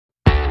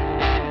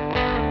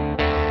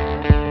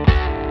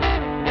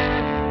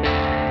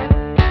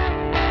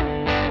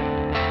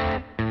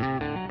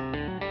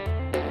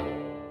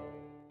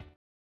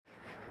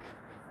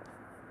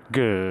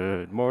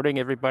Good morning,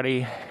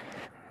 everybody.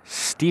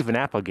 Stephen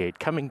Applegate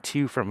coming to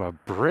you from a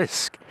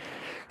brisk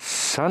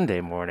Sunday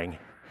morning,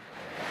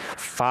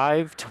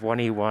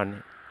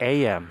 5:21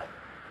 a.m.,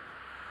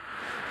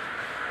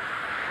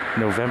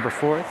 November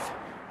 4th,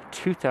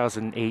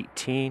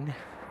 2018.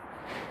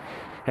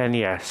 And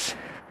yes,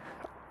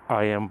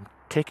 I am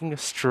taking a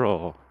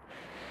stroll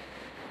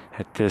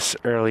at this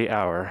early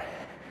hour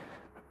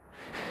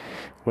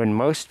when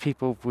most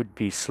people would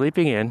be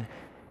sleeping in,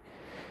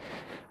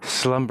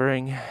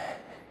 slumbering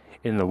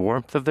in the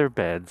warmth of their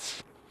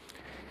beds.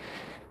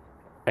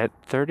 At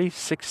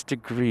 36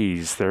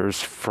 degrees,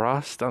 there's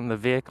frost on the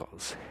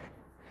vehicles.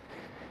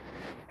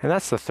 And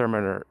that's the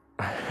thermometer.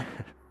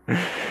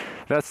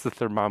 That's the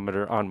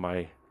thermometer on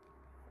my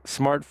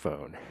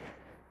smartphone.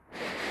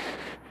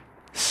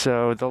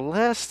 So the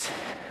last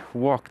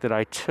walk that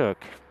I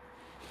took,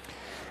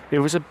 it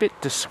was a bit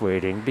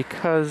dissuading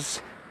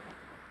because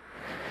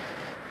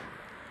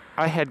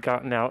I had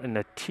gotten out in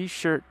a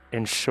t-shirt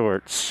and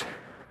shorts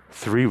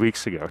 3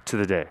 weeks ago to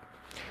the day.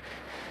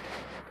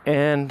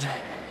 And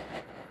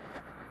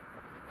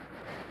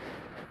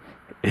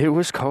it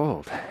was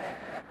cold.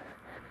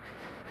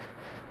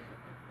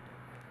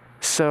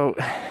 So,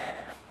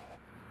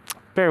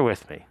 bear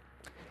with me.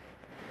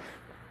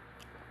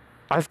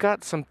 I've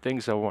got some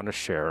things I want to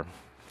share,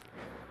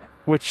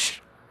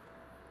 which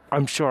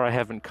I'm sure I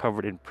haven't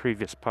covered in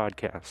previous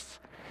podcasts.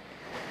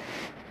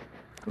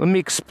 Let me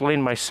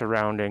explain my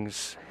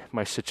surroundings,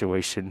 my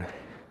situation,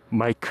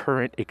 my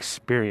current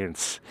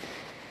experience,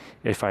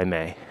 if I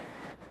may.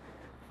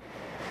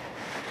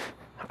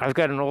 I've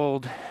got an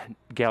old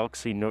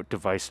Galaxy Note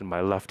device in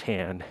my left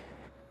hand,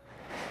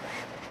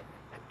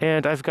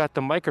 and I've got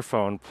the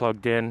microphone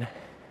plugged in,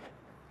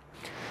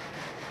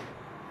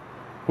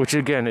 which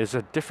again is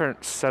a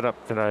different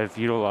setup than I've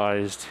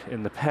utilized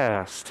in the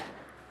past,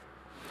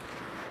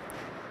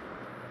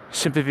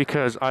 simply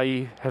because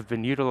I have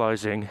been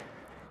utilizing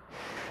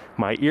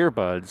my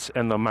earbuds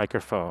and the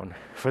microphone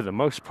for the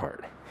most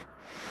part.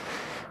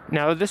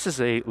 Now, this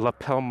is a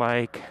lapel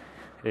mic,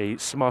 a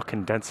small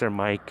condenser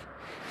mic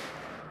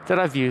that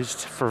I've used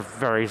for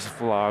various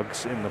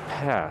vlogs in the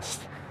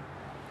past.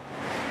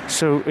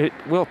 So it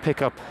will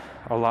pick up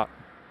a lot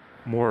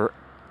more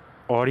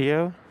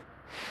audio,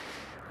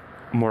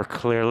 more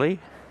clearly,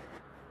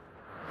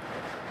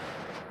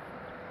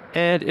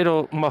 and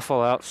it'll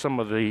muffle out some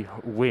of the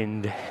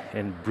wind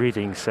and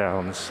breathing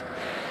sounds.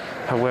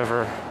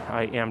 However,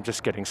 I am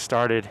just getting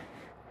started,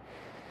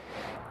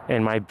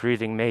 and my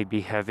breathing may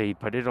be heavy,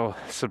 but it'll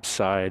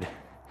subside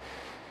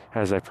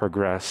as I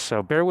progress.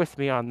 So bear with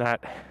me on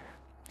that.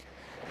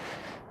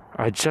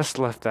 I just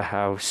left the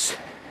house,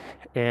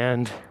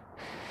 and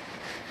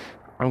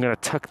I'm going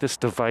to tuck this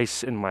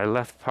device in my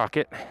left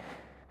pocket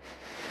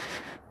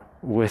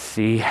with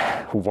the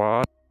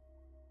wad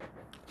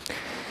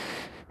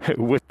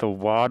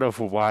of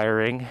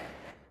wiring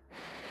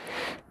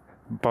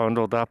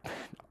bundled up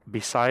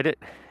beside it.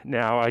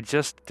 Now, I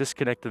just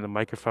disconnected the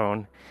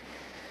microphone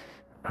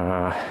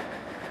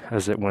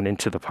as it went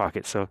into the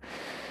pocket, so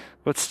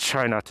let's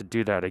try not to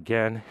do that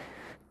again.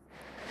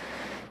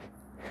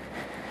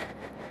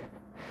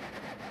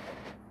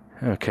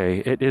 Okay,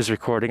 it is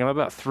recording. I'm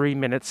about 3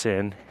 minutes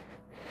in.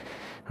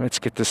 Let's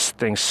get this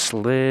thing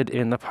slid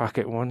in the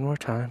pocket one more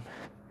time.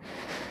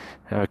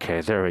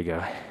 Okay, there we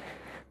go.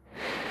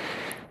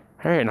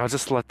 All right, and I'll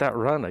just let that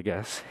run, I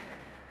guess.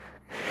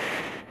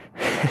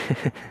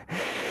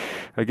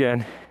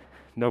 Again,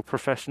 no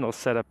professional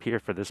setup here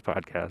for this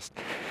podcast.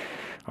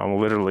 I'm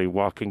literally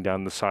walking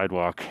down the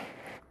sidewalk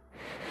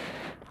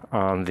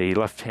on the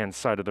left-hand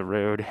side of the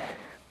road.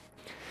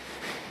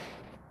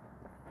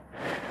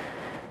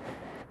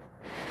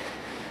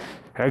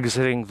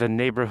 Exiting the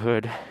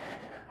neighborhood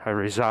I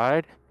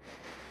reside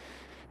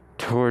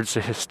towards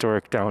the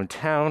historic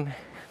downtown.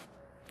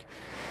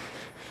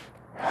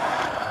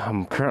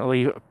 I'm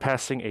currently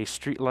passing a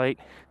street light,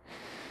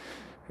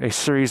 a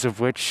series of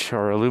which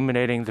are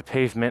illuminating the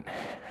pavement.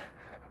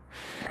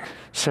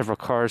 Several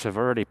cars have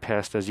already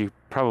passed, as you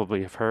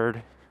probably have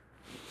heard.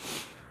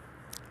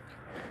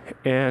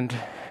 And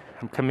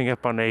I'm coming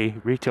up on a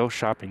retail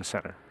shopping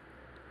center.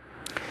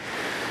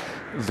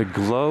 The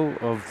glow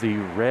of the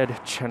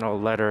red channel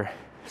letter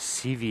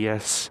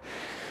CVS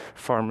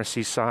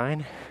pharmacy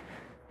sign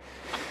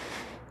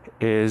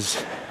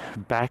is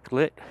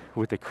backlit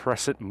with a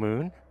crescent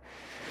moon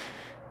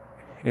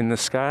in the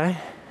sky.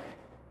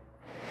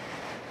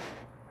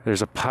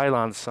 There's a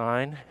pylon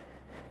sign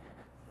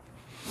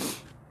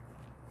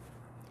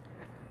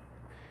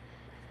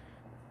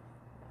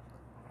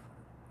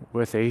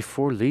with a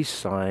for lease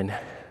sign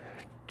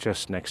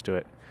just next to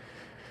it.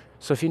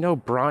 So if you know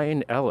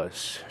Brian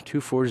Ellis,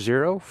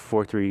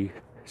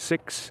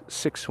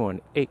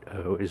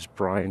 240-436-6180 is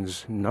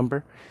Brian's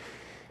number.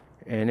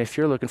 And if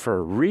you're looking for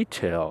a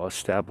retail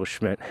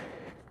establishment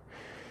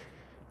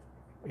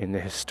in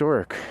the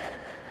historic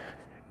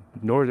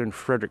northern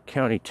Frederick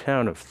County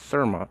town of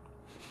Thurmont,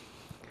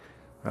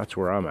 that's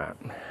where I'm at.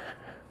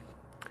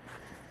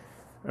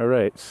 All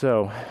right,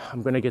 so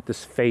I'm going to get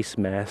this face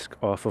mask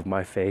off of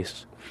my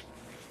face.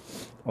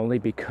 only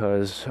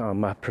because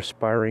I'm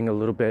perspiring a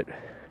little bit.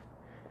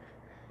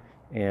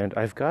 And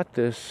I've got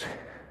this,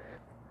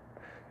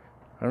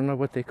 I don't know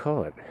what they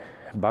call it,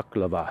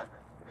 baklava,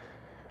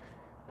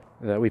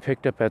 that we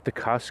picked up at the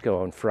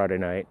Costco on Friday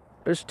night.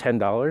 It was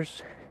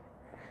 $10.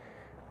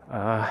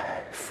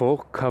 Full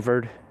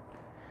covered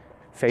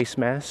face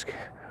mask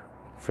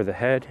for the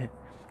head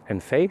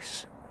and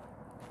face.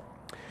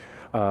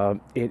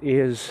 It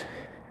is,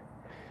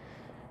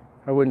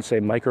 I wouldn't say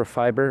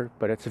microfiber,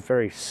 but it's a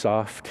very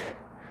soft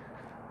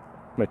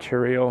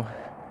material.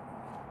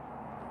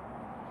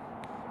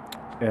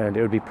 And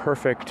it would be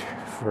perfect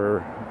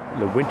for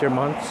the winter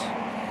months,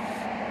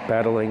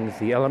 battling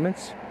the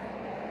elements,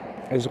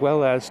 as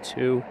well as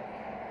to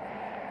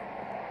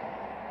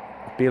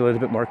be a little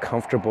bit more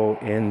comfortable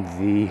in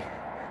the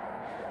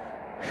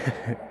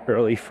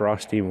early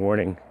frosty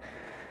morning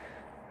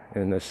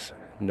in this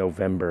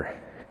November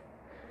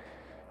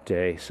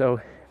day.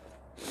 So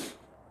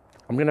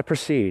I'm going to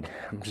proceed.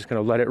 I'm just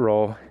going to let it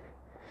roll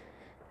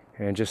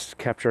and just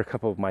capture a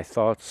couple of my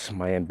thoughts,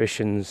 my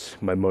ambitions,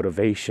 my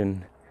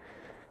motivation,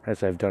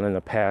 as I've done in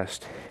the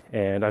past.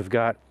 And I've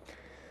got,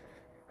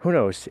 who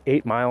knows,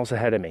 8 miles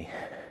ahead of me.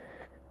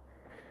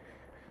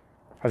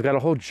 I've got a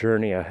whole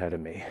journey ahead of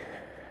me.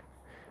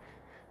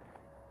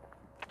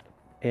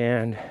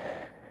 And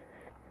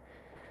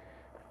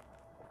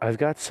I've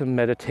got some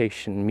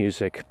meditation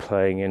music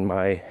playing in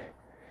my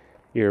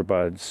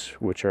earbuds,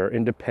 which are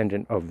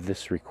independent of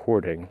this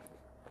recording.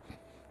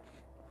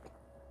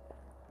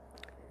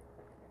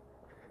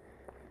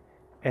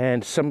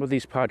 And some of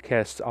these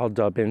podcasts, I'll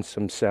dub in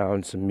some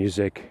sounds, some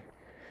music.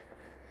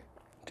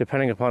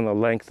 Depending upon the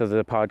length of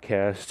the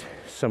podcast,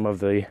 some of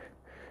the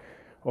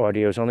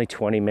audio is only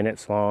 20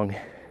 minutes long.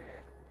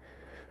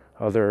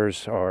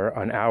 Others are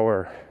an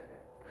hour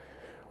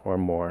or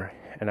more.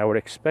 And I would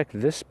expect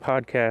this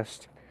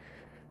podcast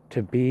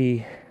to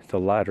be the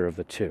latter of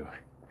the two,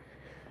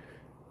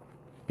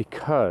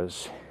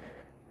 because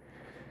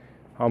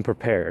I'm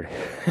prepared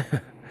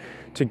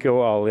to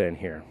go all in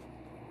here.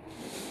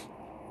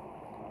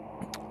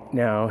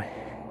 Now,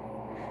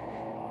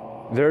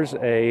 there's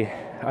a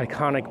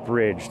iconic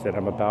bridge that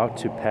I'm about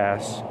to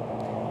pass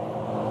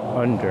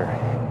under.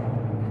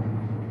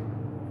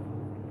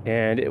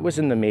 And it was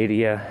in the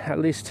media, at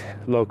least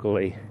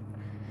locally,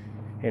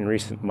 in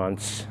recent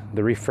months,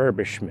 the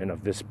refurbishment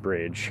of this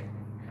bridge,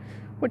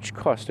 which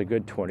cost a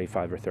good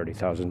 $25,000 or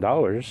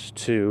 $30,000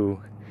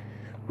 to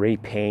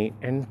repaint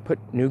and put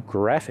new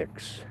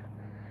graphics.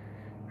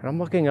 And I'm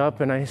looking up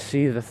and I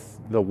see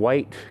the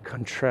white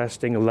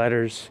contrasting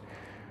letters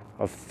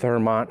of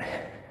Thermont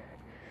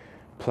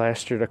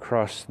plastered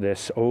across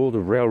this old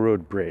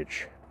railroad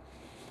bridge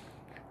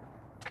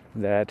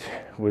that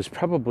was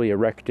probably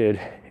erected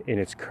in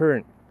its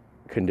current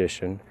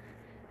condition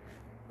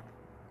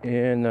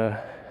in the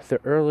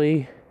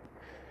early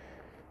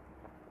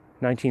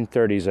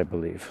 1930s, I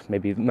believe,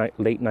 maybe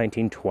late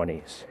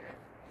 1920s.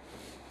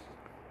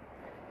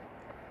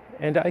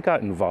 And I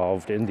got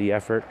involved in the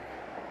effort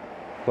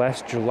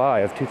last July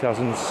of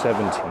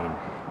 2017,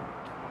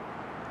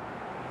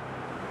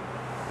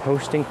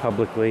 posting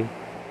publicly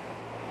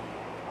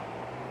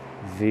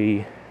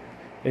the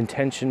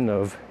intention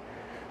of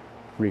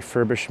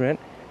refurbishment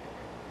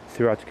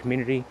throughout the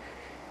community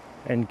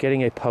and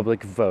getting a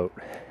public vote.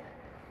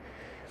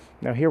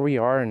 Now here we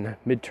are in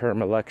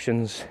midterm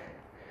elections.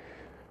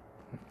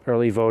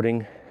 Early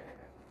voting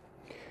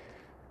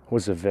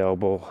was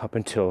available up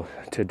until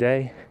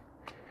today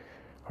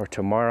or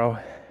tomorrow.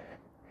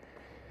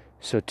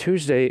 So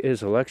Tuesday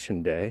is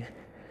election day,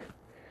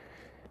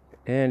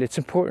 and it's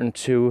important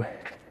to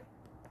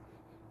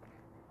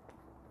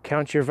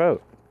count your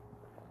vote.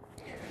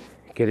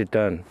 Get it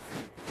done.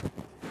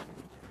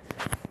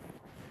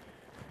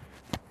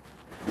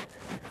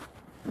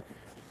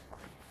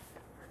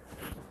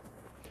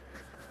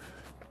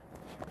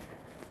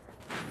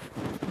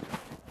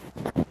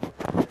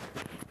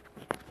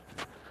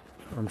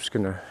 I'm just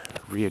going to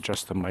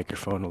readjust the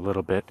microphone a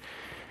little bit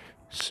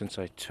since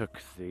I took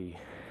the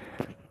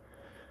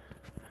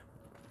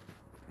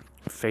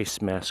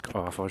face mask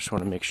off. I just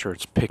want to make sure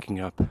it's picking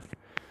up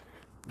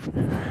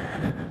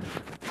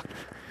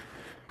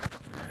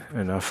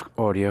enough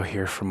audio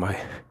here from my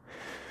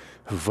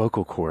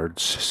vocal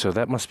cords. So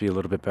that must be a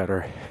little bit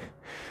better,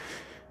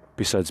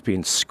 besides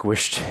being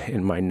squished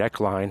in my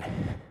neckline.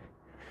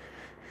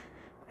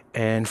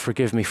 And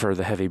forgive me for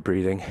the heavy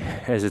breathing,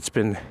 as it's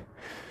been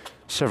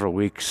several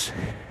weeks,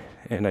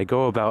 and I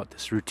go about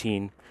this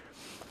routine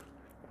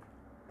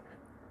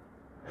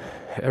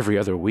every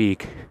other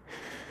week.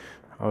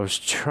 I was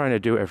trying to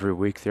do every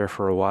week there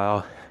for a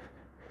while.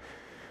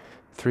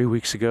 3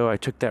 weeks ago, I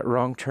took that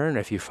wrong turn,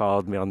 if you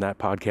followed me on that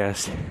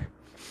podcast,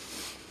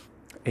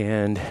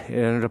 and it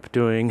ended up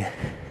being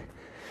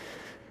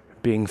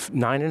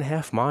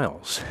 9.5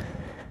 miles.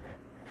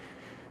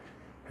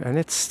 And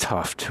it's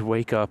tough to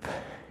wake up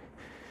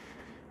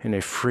in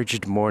a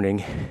frigid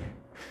morning,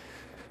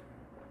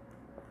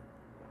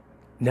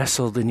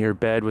 nestled in your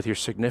bed with your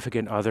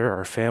significant other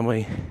or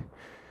family,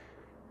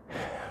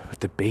 with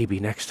the baby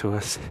next to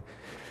us,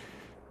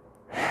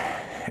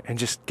 and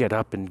just get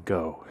up and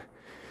go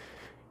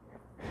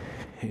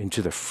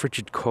into the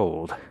frigid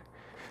cold.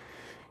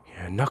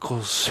 Your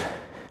knuckles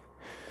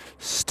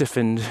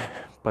stiffened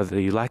by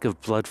the lack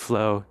of blood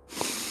flow.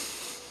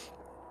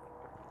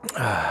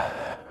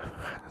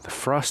 The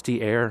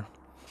frosty air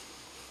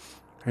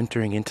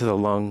entering into the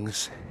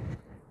lungs.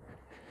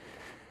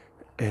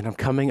 And I'm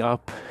coming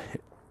up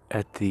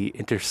at the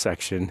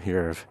intersection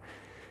here of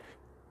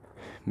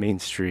Main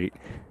Street,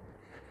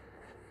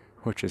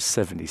 which is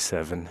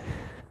 77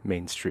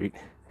 Main Street,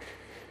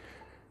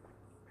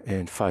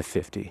 and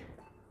 550.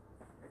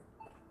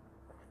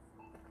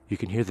 You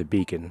can hear the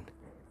beacon.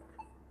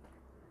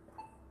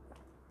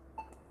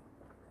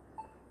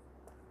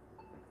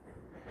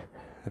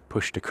 I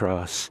pushed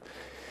across.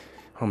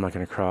 I'm not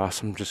going to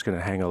cross. I'm just going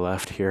to hang a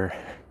left here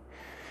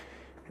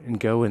and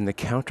go in the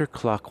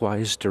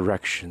counterclockwise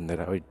direction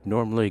that I would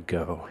normally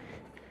go.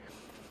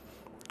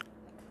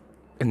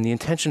 And the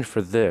intention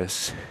for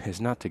this is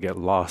not to get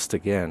lost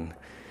again,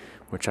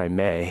 which I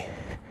may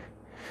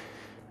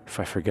if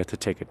I forget to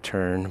take a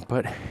turn.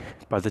 But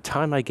by the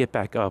time I get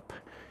back up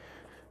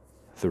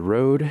the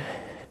road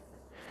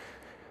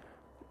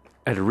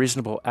at a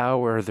reasonable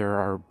hour, there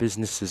are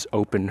businesses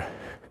open.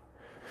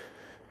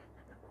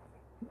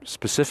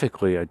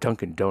 Specifically a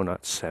Dunkin'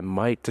 Donuts. I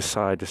might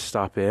decide to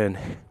stop in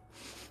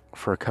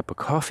for a cup of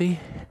coffee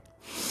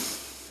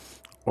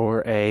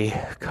or a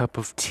cup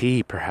of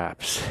tea,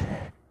 perhaps.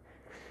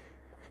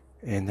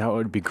 And that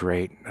would be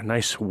great. A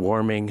nice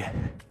warming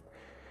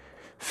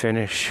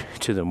finish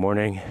to the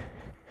morning.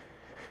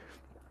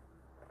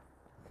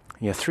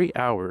 Yeah, 3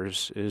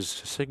 hours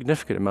is a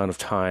significant amount of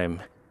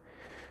time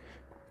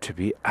to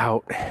be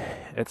out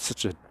at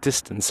such a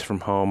distance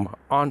from home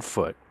on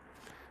foot,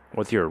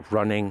 whether you're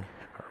running,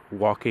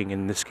 walking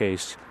in this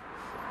case.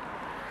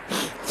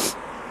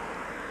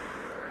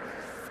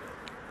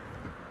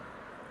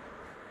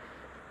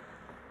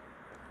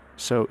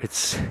 So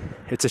it's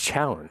a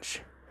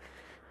challenge.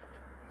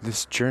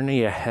 This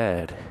journey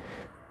ahead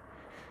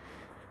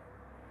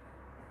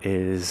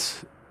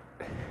is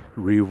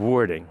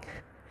rewarding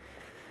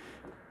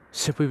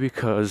simply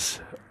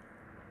because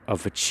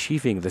of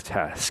achieving the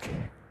task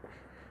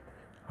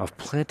of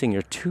planting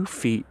your 2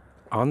 feet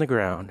on the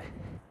ground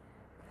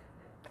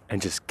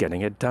and just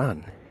getting it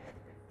done.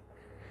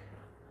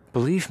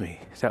 Believe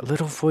me, that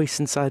little voice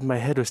inside my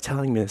head was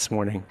telling me this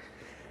morning,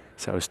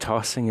 as I was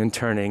tossing and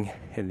turning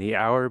in the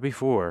hour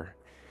before,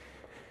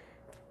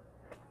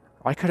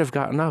 I could have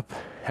gotten up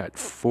at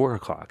 4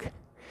 o'clock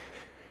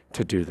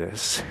to do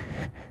this.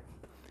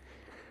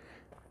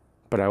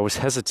 But I was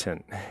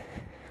hesitant.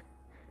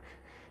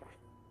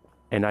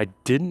 And I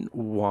didn't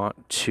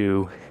want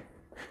to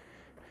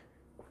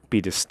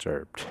be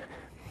disturbed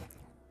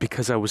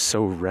because I was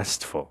so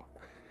restful.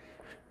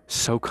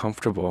 So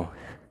comfortable.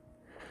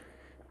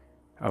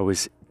 I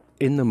was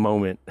in the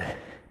moment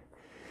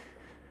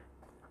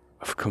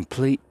of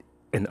complete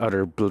and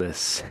utter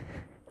bliss.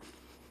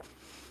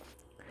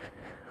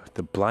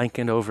 The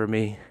blanket over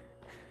me.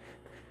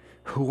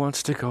 Who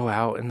wants to go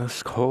out in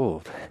this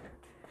cold?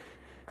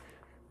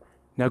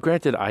 Now,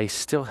 granted, I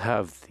still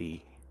have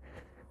the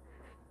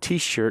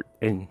t-shirt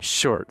and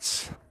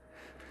shorts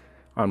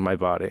on my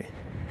body.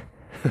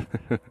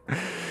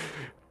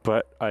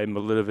 But I'm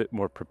a little bit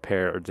more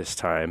prepared this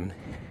time.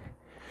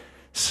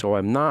 So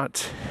I'm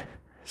not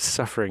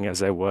suffering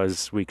as I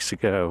was weeks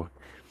ago.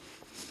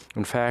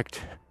 In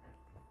fact,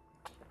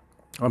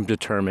 I'm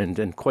determined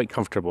and quite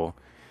comfortable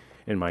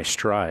in my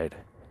stride.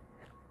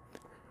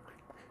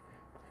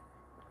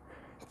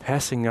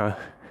 Passing a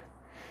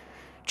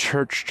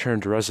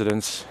church-turned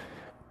residence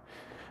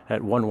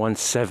at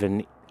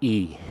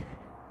 117E,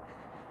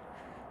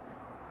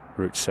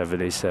 Route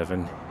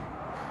 77.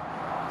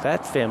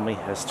 That family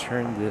has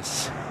turned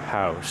this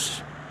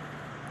house,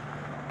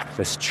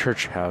 this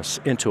church house,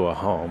 into a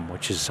home,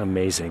 which is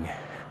amazing.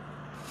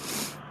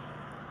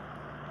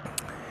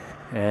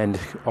 And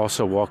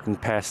also walking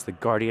past the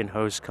Guardian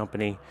Hose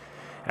Company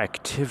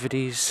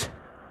activities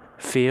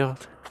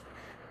field,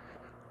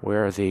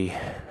 where the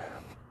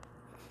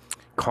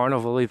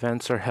carnival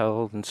events are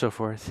held and so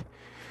forth.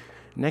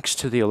 Next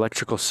to the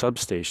electrical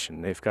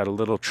substation, they've got a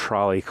little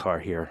trolley car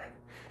here.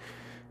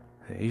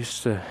 They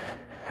used to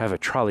have a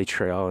trolley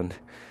trail, and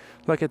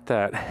look at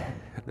that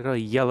little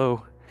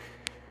yellow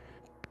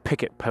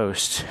picket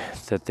post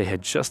that they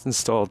had just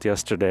installed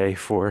yesterday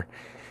for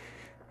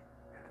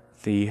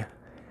the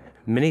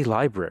mini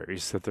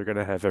libraries that they're going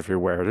to have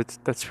everywhere.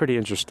 That's pretty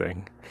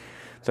interesting.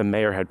 The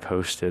mayor had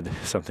posted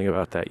something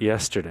about that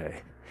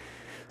yesterday.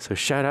 So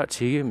shout out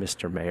to you,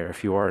 Mr. Mayor,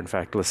 if you are in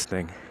fact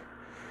listening.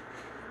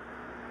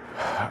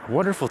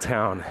 Wonderful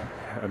town,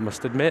 I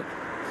must admit.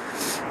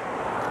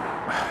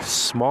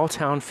 Small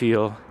town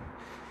feel,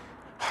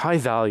 high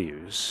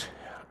values,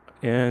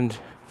 and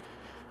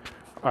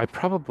I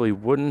probably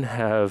wouldn't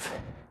have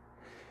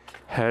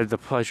had the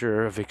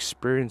pleasure of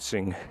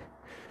experiencing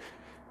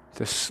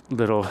this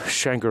little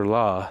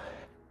Shangri-La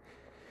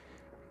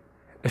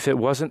if it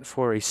wasn't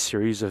for a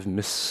series of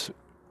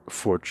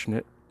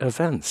misfortunate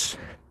events.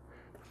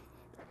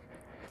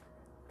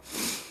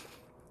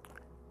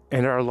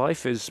 And our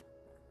life is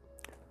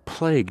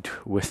plagued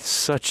with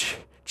such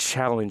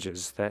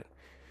challenges that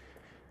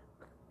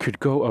could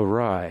go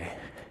awry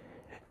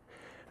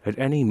at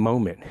any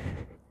moment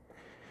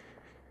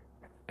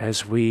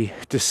as we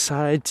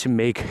decide to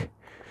make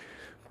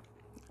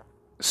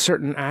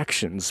certain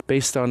actions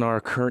based on our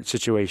current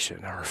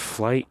situation, our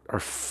flight, our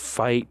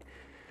fight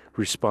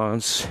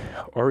response,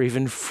 or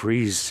even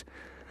freeze,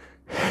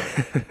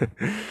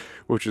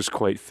 which is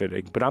quite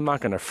fitting. But I'm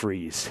not going to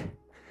freeze.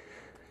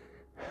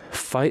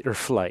 Fight or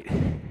flight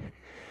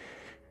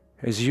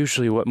is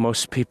usually what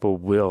most people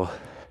will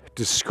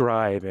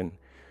describe in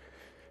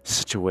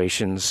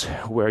situations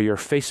where you're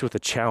faced with a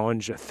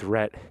challenge, a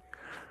threat.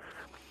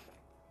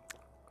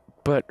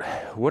 But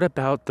what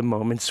about the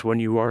moments when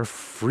you are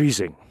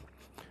freezing?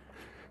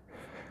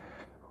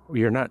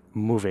 You're not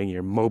moving,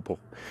 you're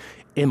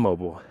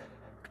immobile.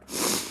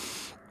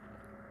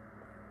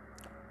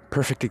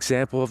 Perfect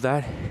example of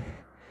that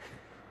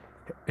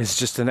is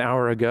just an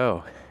hour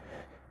ago.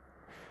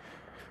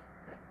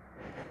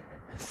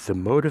 The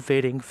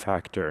motivating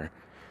factor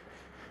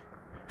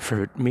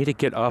for me to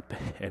get up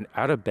and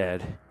out of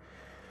bed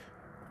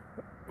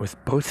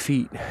with both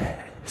feet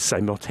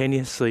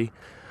simultaneously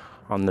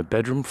on the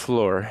bedroom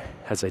floor,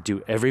 as I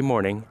do every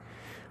morning,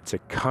 it's a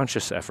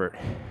conscious effort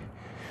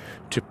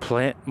to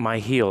plant my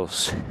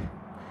heels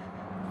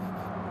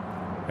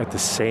at the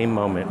same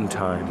moment in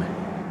time.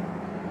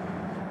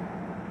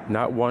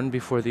 Not one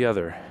before the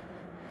other.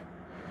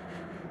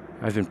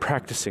 I've been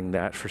practicing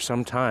that for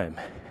some time.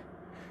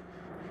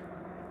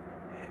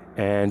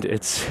 And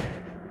it's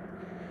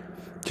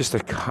just a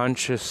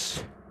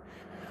conscious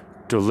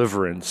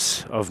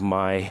deliverance of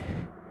my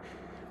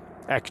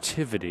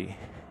activity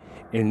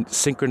in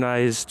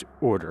synchronized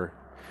order,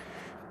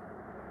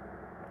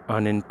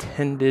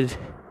 unintended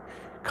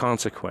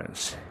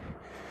consequence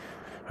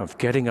of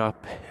getting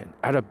up and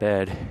out of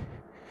bed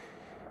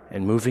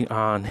and moving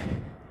on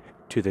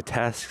to the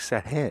tasks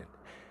at hand.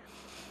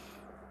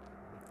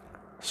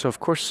 So of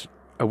course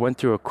I went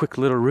through a quick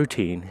little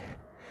routine,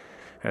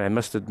 and I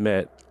must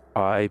admit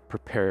I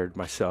prepared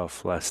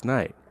myself last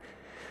night.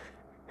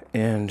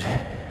 And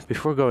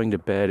before going to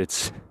bed,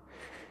 it's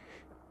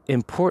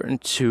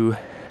important to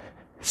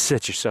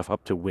set yourself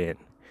up to win.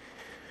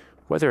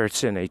 Whether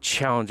it's in a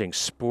challenging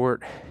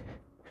sport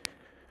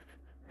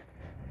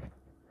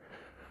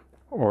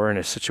or in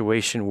a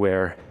situation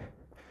where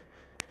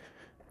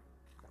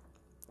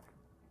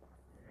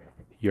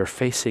you're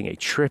facing a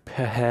trip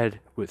ahead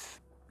with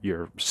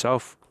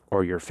yourself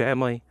or your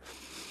family,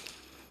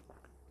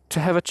 to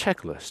have a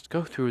checklist.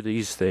 Go through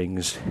these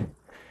things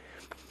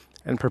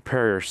and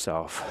prepare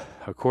yourself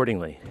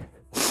accordingly.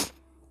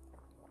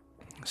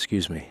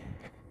 Excuse me.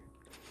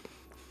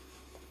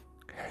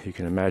 You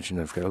can imagine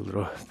I've got a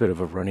little bit of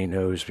a runny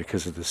nose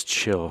because of this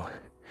chill.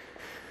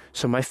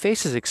 So my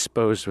face is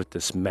exposed with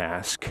this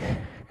mask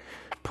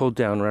pulled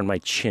down around my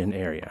chin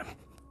area.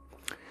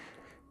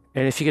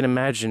 And if you can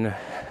imagine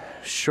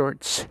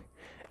shorts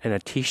and a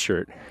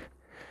t-shirt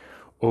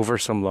over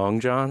some long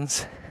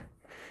johns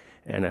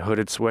and a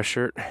hooded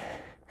sweatshirt,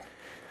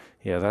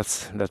 yeah,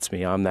 that's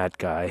me. I'm that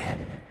guy.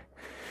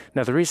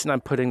 Now, the reason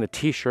I'm putting the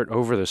t-shirt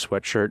over the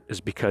sweatshirt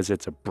is because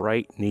it's a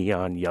bright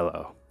neon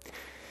yellow.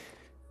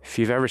 If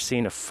you've ever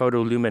seen a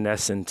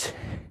photoluminescent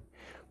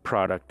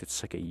product,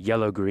 it's like a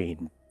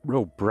yellow-green,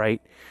 real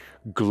bright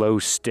glow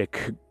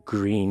stick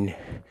green.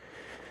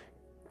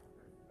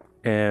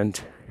 And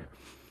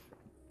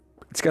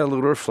it's got a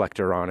little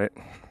reflector on it,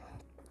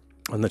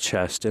 on the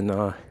chest and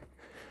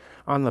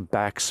on the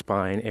back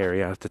spine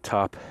area at the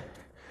top,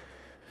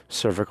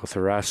 cervical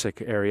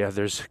thoracic area.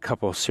 There's a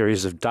couple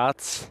series of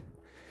dots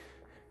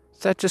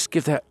that just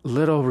give that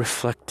little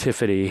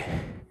reflectivity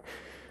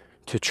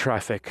to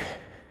traffic.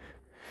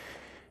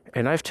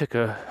 And I've took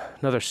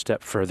another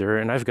step further,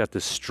 and I've got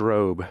this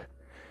strobe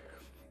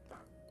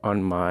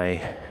on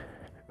my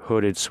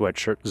hooded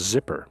sweatshirt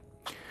zipper.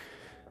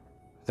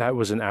 That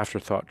was an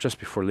afterthought just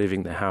before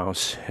leaving the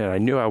house, and I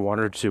knew I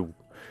wanted to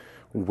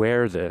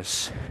wear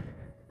this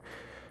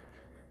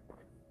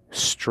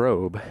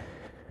strobe.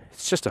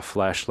 It's just a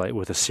flashlight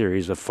with a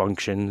series of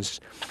functions,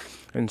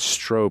 and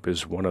strobe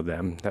is one of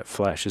them that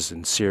flashes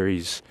in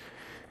series.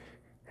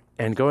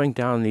 And going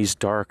down these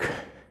dark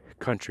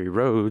country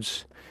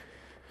roads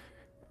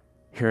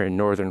here in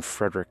northern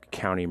Frederick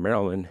County,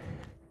 Maryland,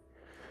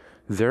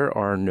 there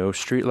are no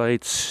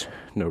streetlights,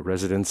 no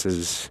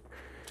residences,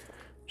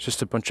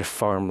 just a bunch of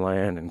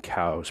farmland and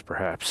cows,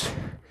 perhaps,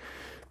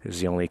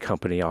 is the only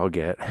company I'll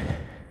get.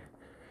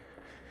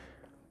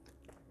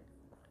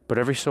 But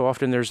every so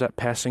often there's that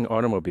passing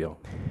automobile.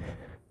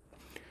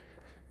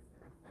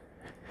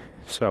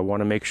 So I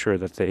want to make sure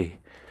that they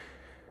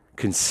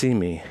can see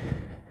me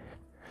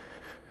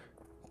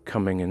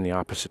coming in the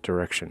opposite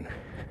direction.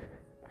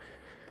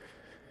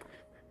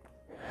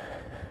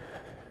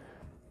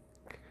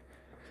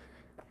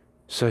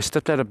 So I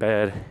stepped out of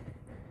bed,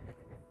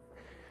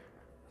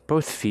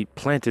 both feet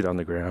planted on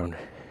the ground.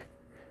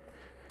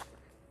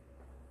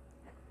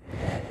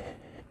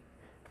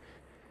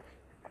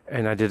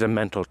 And I did a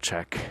mental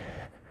check.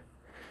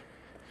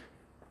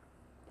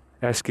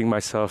 asking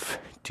myself,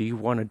 do you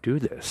want to do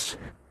this?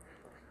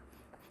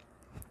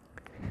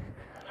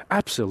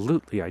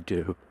 Absolutely, I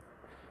do.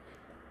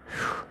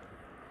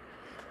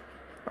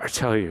 I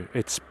tell you,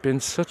 it's been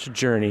such a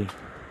journey.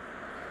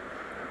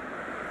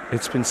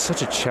 It's been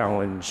such a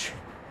challenge.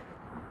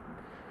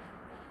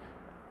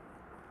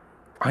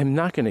 I'm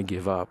not going to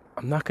give up.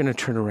 I'm not going to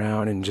turn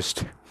around and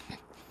just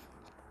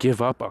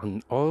give up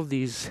on all of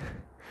these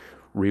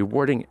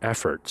rewarding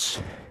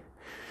efforts.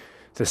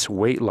 This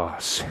weight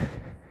loss.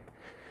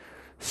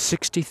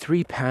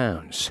 63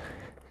 pounds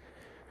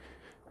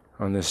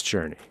on this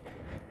journey.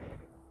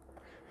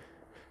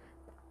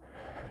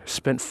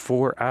 Spent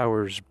 4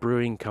 hours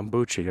brewing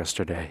kombucha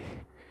yesterday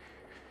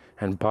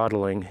and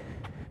bottling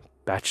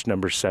batch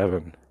number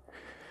 7.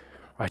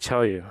 I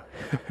tell you,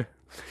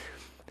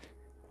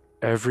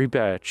 every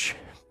batch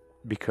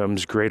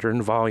becomes greater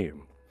in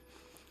volume.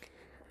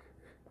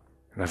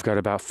 And I've got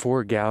about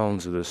 4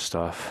 gallons of this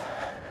stuff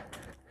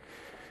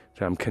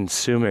that I'm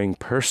consuming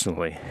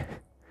personally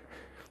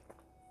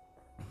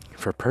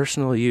for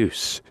personal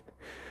use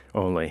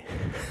only.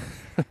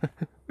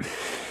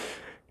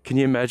 Can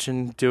you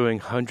imagine doing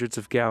hundreds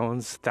of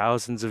gallons,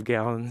 thousands of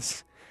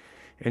gallons,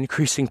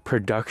 increasing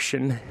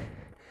production,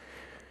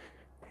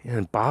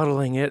 and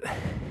bottling it,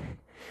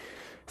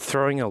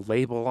 throwing a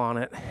label on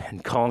it,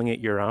 and calling it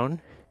your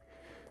own?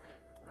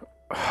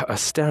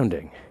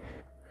 Astounding.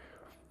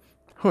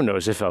 Who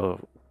knows if I'll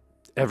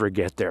ever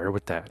get there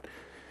with that.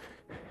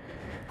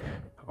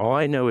 All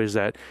I know is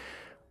that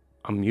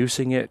I'm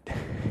using it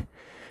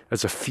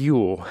as a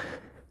fuel,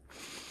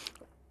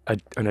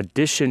 an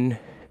addition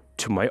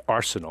to my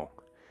arsenal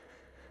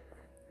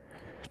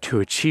to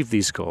achieve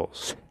these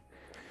goals,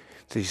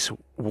 these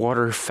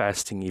water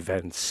fasting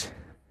events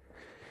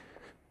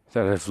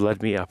that have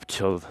led me up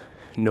till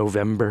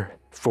November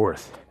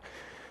 4th.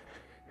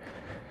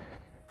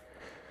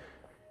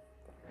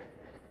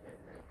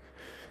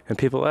 And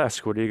people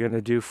ask, what are you going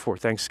to do for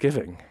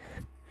Thanksgiving?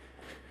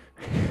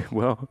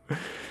 Well,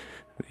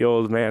 the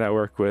old man I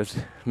work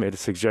with made a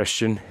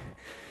suggestion,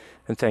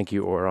 and thank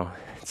you, Oral.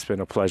 It's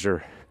been a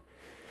pleasure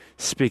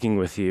speaking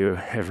with you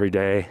every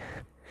day,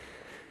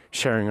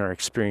 sharing our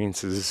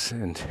experiences,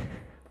 and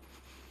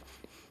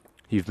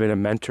you've been a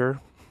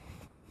mentor,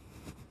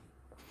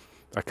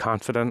 a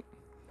confidant,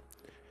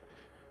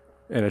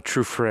 and a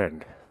true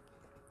friend.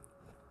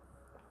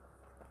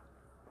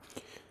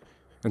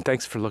 And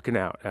thanks for looking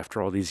out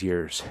after all these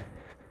years.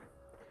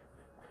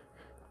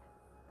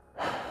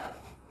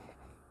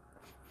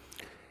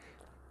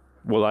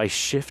 Will I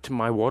shift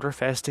my water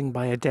fasting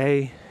by a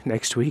day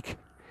next week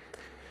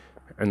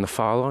and the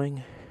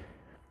following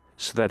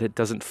so that it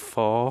doesn't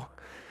fall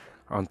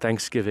on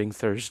Thanksgiving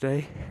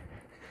Thursday?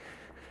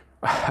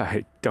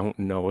 I don't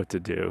know what to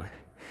do.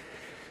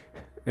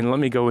 And let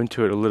me go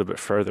into it a little bit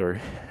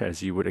further,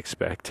 as you would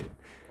expect.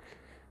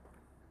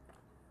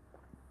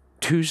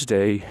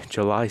 Tuesday,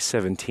 July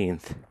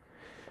 17th,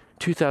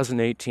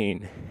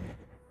 2018,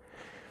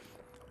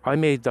 I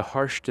made the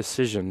harsh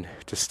decision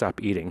to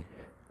stop eating.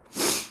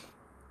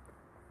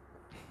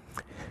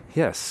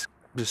 Yes,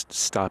 just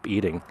stop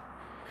eating.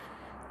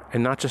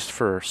 And not just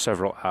for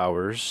several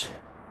hours,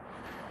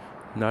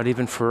 not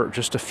even for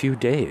just a few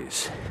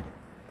days.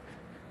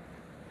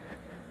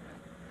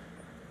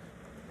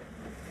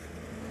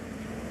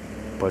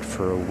 But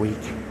for a week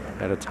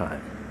at a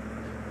time.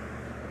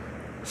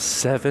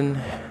 7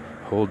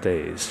 whole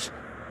days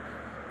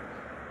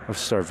of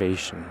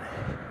starvation,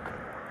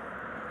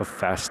 of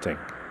fasting.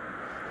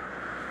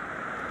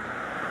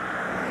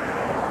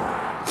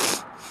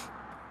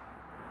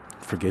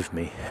 Forgive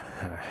me.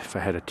 If I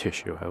had a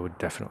tissue, I would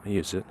definitely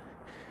use it.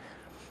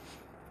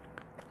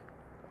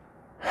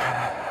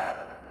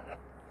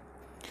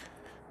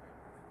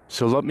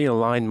 So let me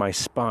align my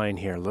spine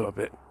here a little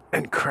bit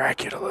and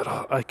crack it a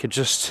little. I could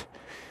just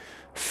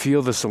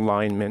feel this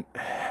alignment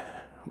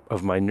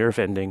of my nerve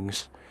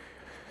endings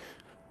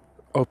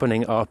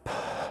opening up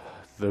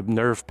the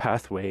nerve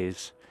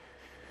pathways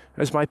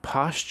as my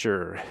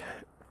posture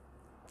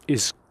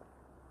is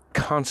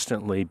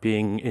constantly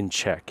being in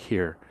check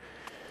here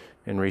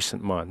in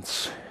recent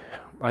months.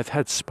 I've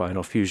had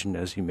spinal fusion,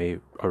 as you may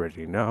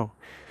already know,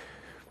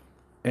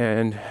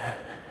 and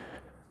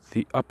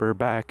the upper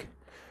back,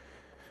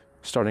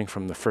 starting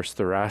from the first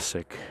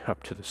thoracic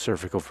up to the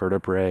cervical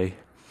vertebrae,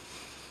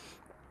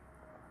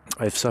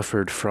 I've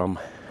suffered from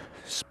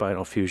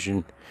spinal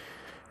fusion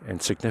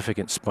and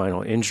significant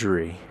spinal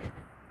injury,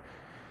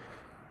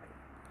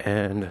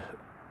 and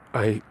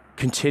I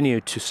continue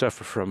to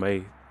suffer from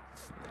a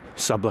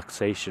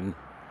subluxation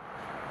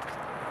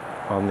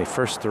on the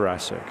first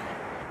thoracic,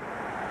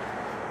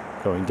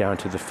 going down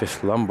to the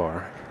fifth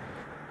lumbar.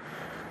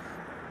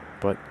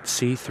 But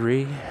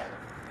C3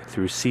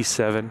 through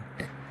C7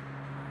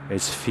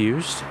 is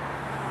fused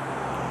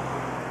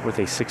with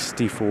a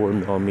 64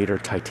 millimeter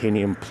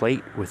titanium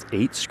plate with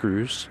 8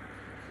 screws.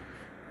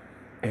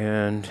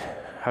 And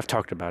I've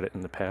talked about it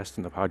in the past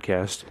in the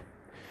podcast.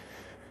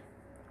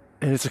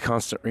 And it's a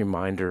constant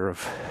reminder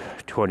of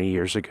 20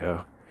 years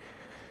ago,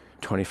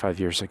 25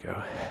 years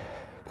ago.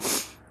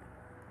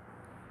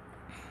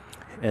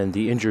 and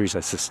the injuries I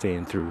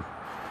sustained through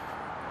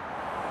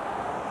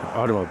an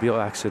automobile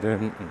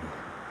accident. And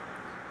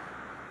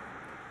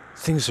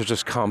things are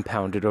just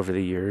compounded over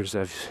the years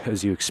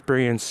as you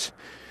experience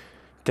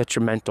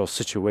detrimental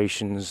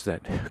situations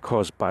that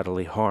cause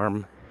bodily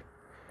harm.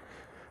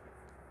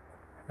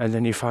 And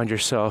then you find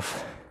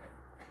yourself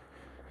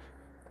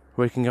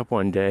waking up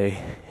one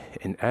day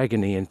in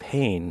agony and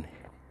pain.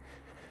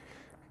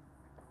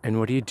 And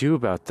what do you do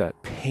about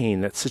that pain,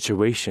 that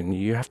situation?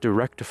 You have to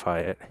rectify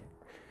it.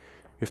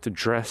 You have to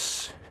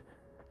address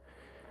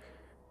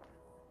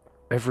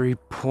every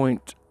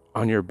point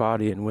on your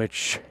body in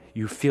which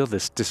you feel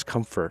this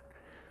discomfort,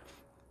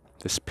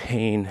 this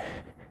pain.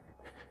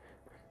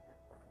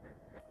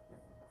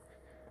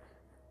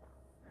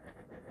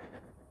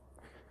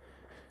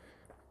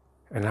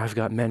 And I've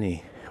got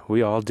many.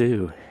 We all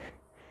do.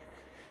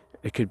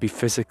 It could be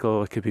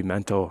physical, it could be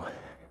mental.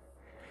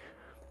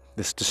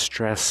 This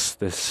distress,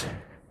 this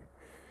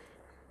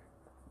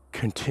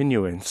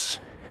continuance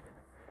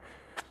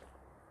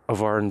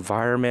of our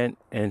environment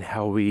and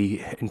how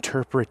we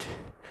interpret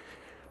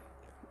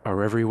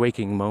our every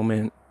waking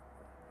moment,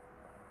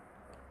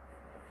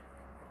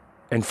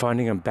 and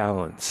finding a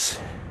balance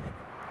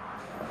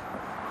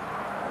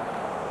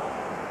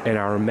in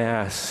our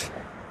mass.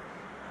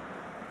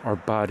 Our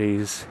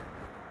bodies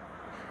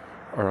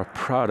are a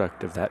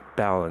product of that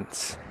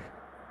balance.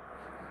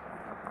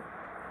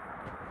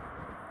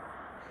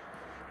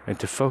 And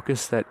to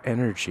focus that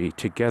energy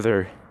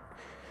together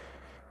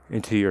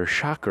into your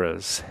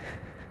chakras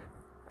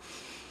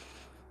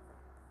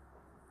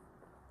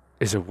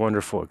is a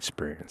wonderful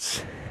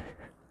experience.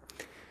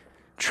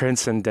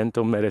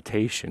 Transcendental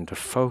meditation, to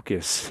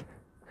focus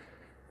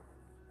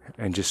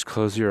and just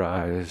close your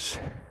eyes,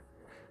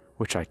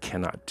 which I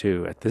cannot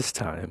do at this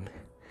time.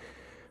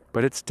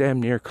 But it's damn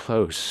near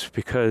close,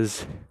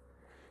 because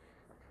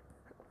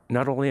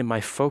not only am I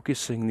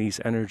focusing these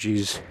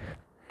energies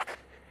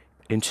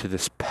into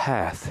this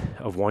path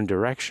of one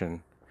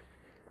direction,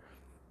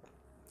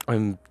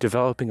 I'm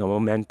developing a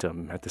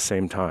momentum at the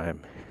same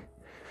time.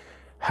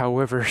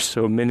 However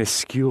so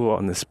minuscule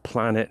on this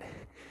planet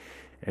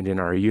and in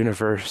our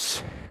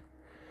universe,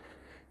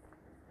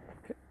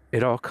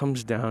 it all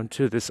comes down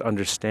to this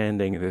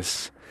understanding,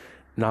 this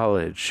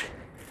knowledge,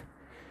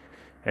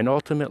 and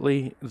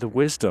ultimately the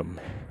wisdom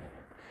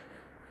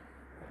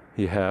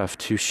you have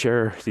to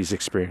share these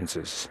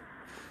experiences.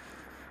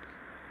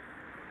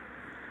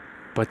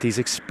 But these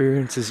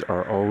experiences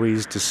are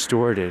always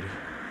distorted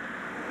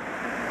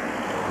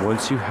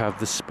once you have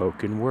the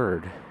spoken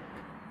word.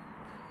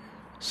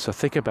 So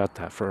think about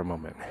that for a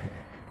moment.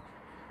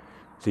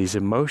 These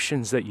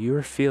emotions that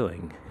you're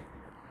feeling,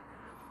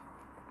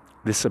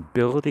 this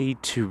ability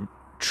to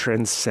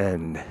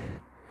transcend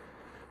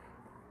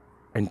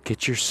and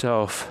get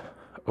yourself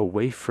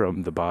away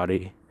from the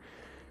body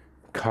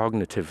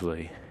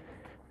cognitively,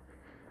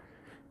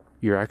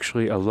 you're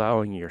actually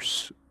allowing your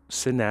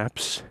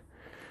synapse,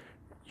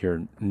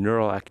 your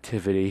neural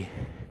activity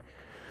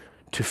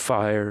to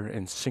fire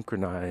and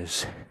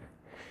synchronize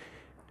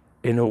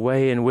in a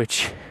way in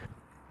which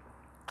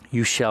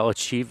you shall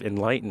achieve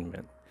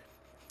enlightenment.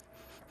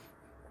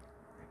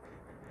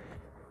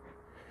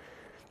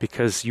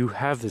 Because you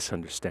have this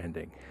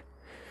understanding.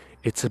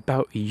 It's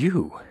about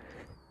you.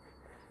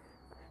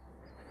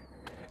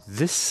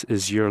 This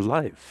is your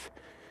life.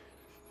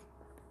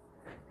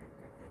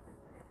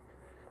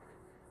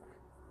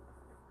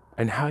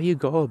 And how you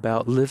go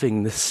about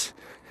living this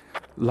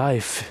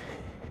life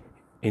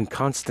in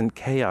constant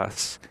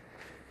chaos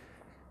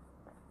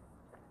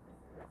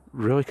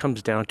really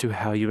comes down to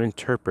how you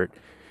interpret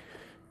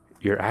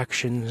your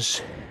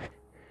actions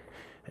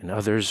and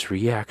others'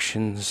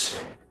 reactions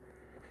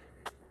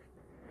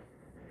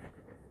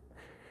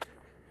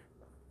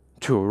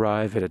to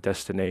arrive at a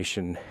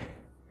destination,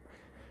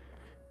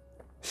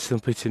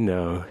 simply to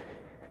know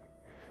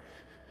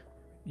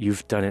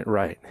you've done it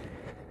right.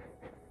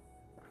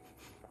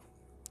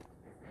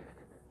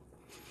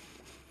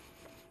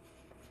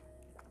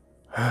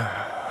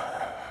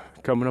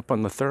 Coming up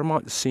on the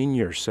Thurmont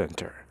Senior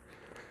Center,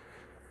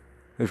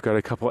 they've got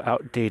a couple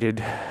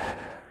outdated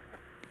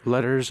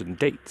letters and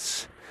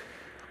dates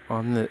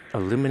on the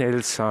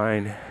illuminated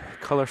sign.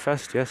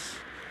 Colorfest, yes,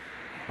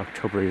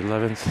 October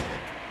 11th.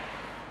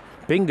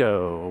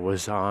 Bingo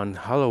was on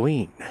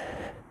Halloween.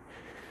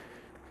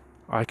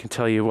 I can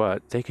tell you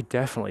what, they could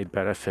definitely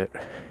benefit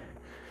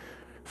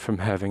from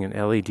having an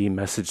LED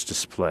message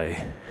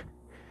display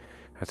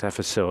at that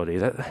facility.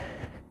 That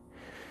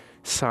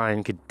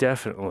sign could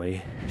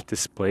definitely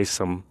display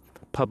some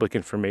public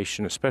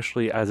information,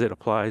 especially as it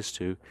applies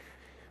to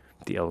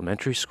the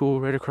elementary school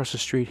right across the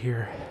street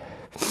here.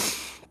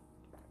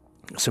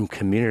 Some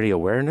community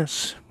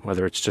awareness,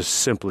 whether it's just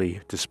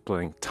simply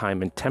displaying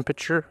time and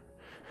temperature.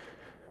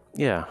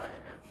 Yeah,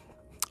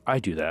 I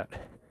do that.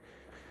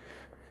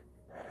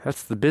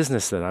 That's the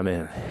business that I'm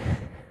in.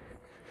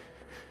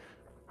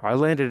 I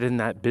landed in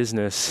that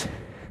business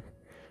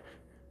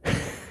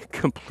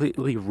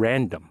completely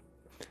random.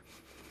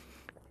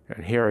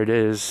 And here it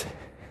is,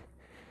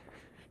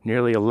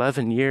 nearly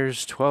 11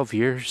 years, 12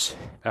 years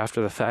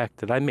after the fact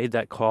that I made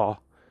that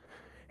call,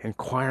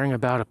 inquiring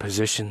about a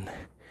position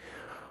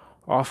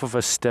off of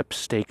a step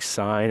stake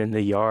sign in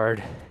the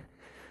yard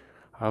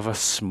of a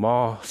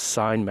small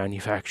sign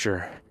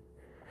manufacturer,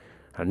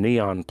 a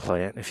neon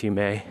plant, if you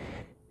may.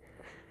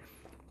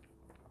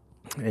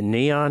 And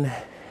neon,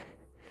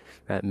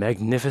 that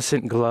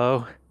magnificent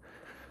glow,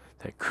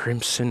 that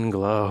crimson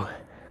glow,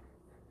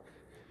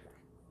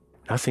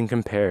 nothing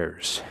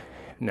compares.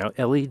 Now,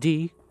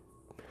 LED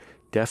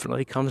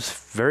definitely comes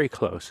very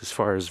close as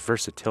far as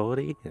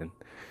versatility and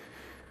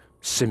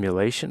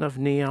simulation of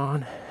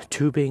neon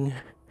tubing,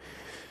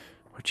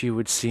 what you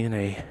would see in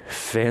a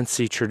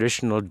fancy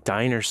traditional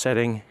diner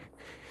setting.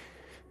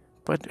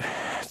 But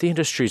the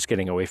industry's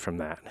getting away from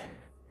that.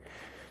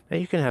 Now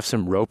you can have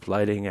some rope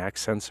lighting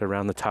accents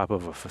around the top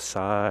of a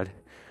facade,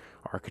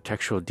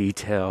 architectural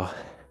detail.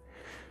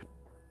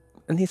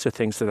 And these are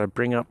things that I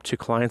bring up to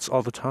clients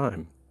all the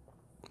time.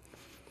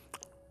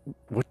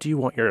 What do you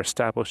want your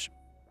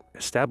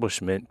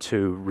establishment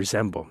to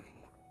resemble?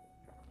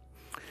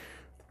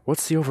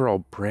 What's the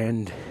overall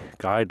brand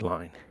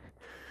guideline?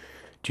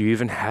 Do you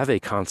even have a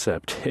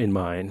concept in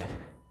mind?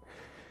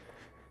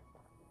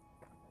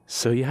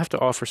 So you have to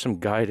offer some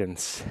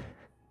guidance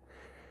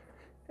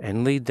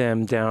and lead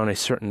them down a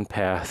certain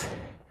path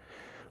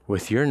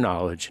with your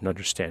knowledge and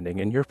understanding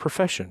in your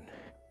profession.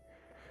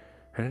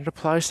 And it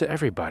applies to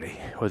everybody,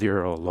 whether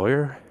you're a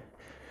lawyer,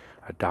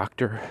 a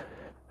doctor,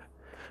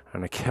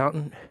 an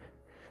accountant,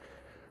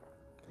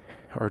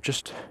 or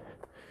just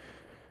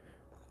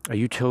a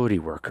utility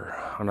worker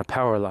on a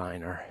power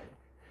line or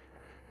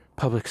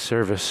public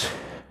service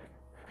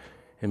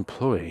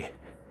employee.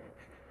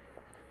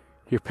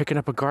 You're picking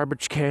up a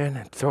garbage can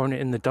and throwing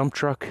it in the dump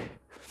truck.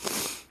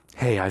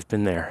 Hey, I've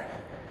been there.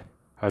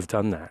 I've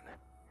done that.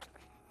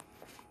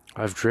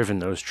 I've driven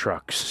those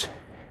trucks.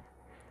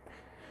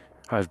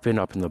 I've been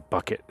up in the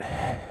bucket.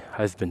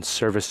 I've been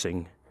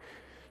servicing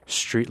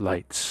street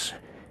lights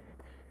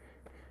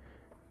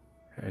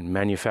and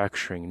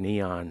manufacturing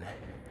neon,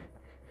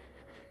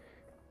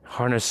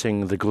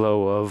 harnessing the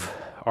glow of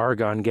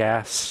argon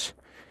gas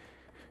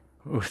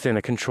within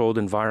a controlled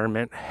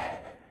environment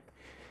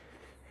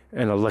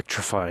and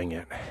electrifying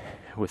it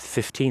with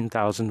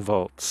 15,000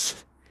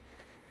 volts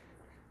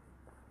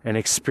and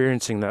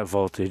experiencing that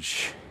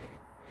voltage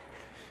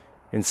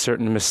in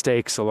certain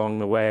mistakes along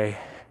the way.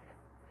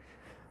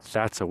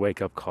 That's a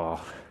wake-up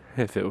call,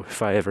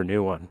 if I ever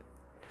knew one.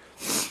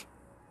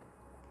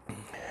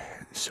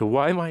 So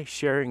why am I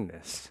sharing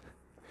this?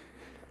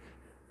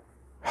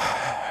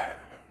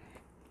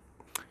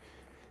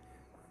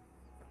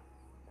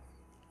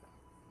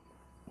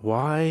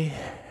 Why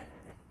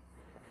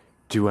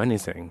do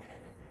anything?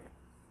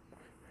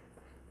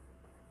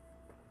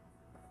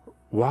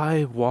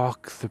 Why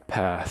walk the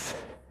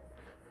path?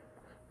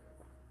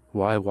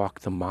 Why walk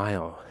the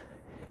mile?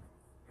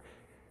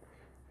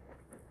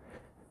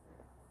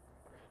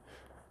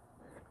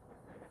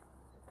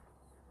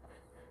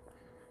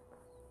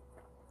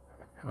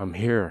 I'm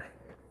here,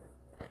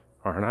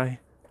 aren't I?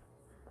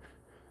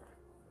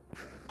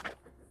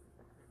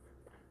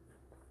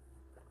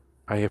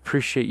 I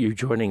appreciate you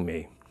joining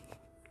me.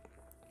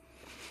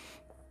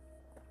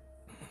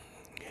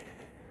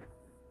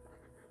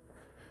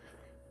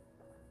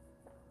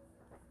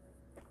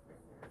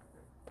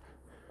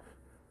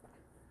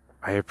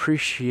 I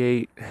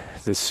appreciate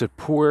the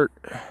support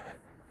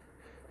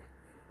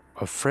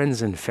of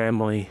friends and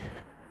family,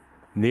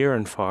 near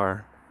and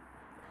far.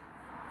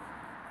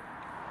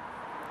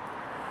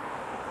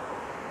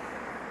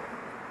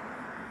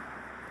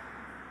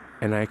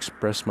 And I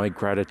express my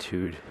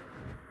gratitude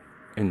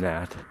in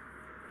that.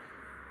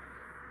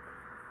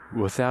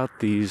 Without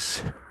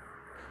these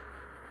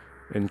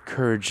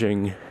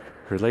encouraging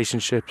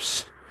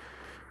relationships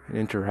and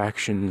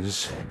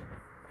interactions,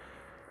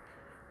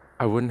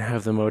 I wouldn't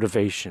have the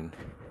motivation.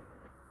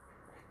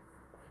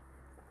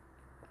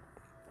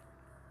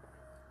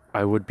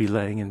 I would be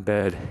laying in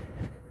bed,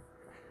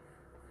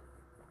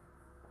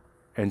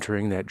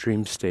 entering that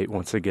dream state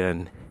once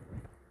again,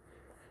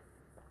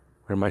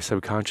 where my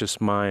subconscious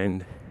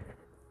mind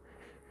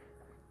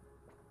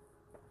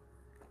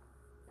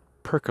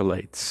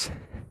percolates.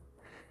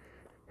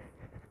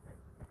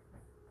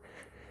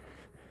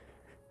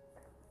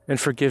 And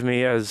forgive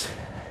me as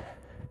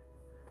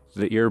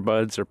the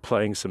earbuds are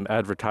playing some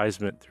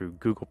advertisement through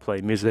Google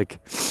Play Music.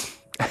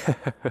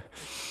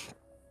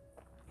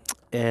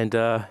 And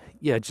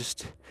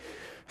just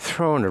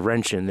throwing a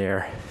wrench in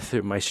there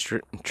through my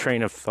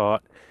train of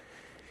thought.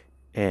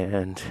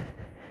 And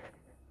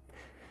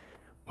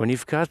when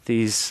you've got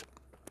these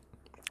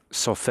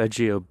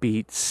solfeggio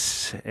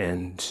beats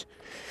and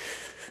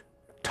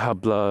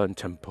tabla and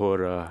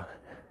tempura,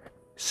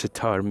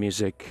 sitar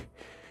music,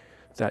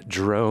 that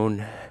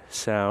drone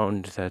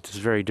sound that is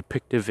very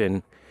depictive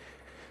in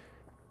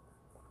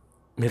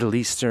Middle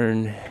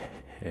Eastern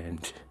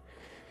and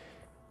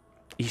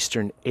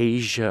Eastern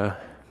Asia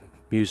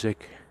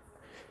music.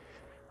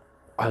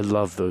 I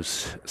love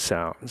those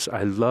sounds.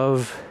 I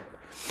love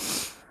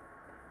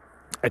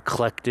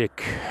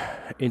eclectic,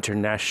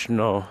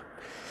 international,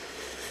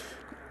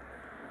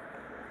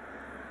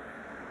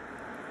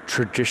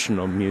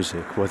 traditional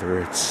music, whether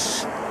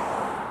it's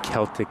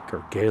Celtic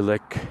or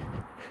Gaelic.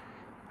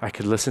 I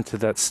could listen to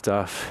that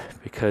stuff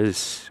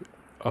because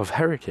of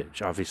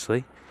heritage,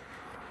 obviously.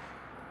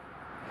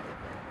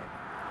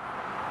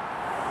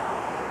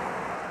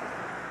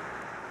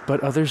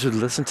 But others would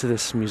listen to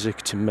this music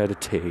to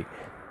meditate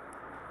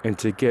and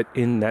to get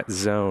in that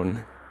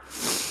zone.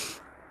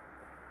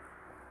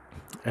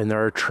 And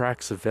there are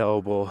tracks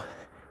available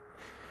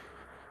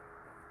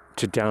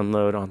to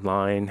download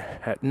online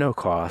at no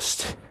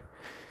cost.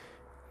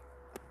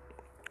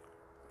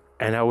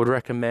 And I would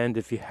recommend,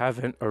 if you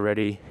haven't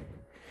already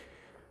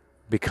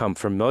become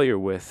familiar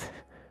with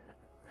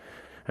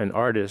an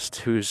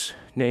artist whose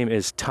name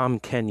is Tom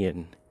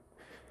Kenyon.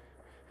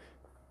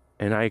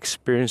 And I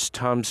experienced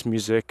Tom's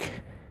music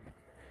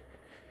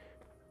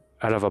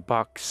out of a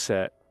box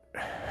set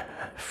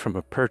from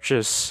a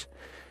purchase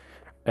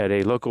at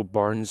a local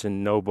Barnes &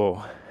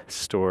 Noble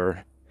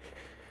store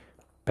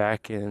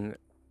back in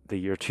the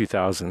year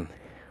 2000.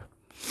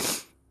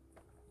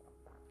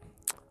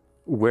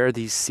 Where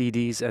these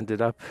CDs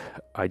ended up,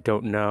 I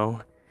don't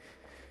know.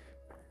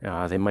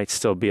 They might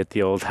still be at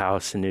the old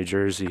house in New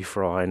Jersey,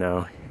 for all I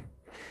know.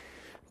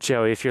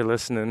 Joey, if you're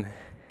listening,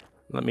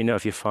 let me know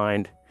if you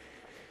find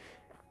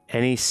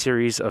any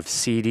series of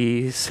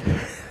CDs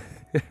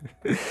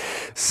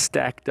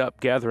stacked up,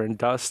 gathering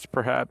dust,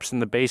 perhaps, in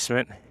the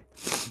basement.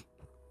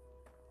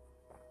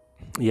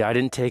 Yeah, I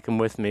didn't take them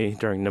with me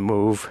during the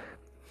move.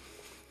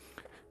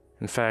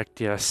 In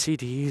fact, yeah,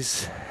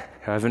 CDs,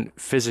 I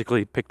haven't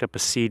physically picked up a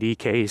CD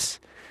case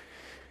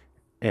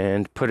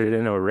and put it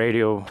in a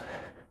radio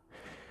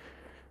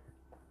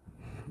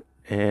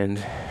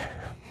in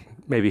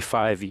maybe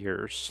 5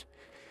 years.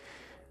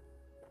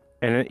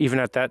 And even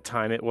at that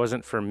time, it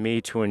wasn't for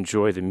me to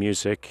enjoy the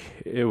music.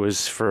 It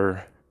was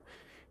for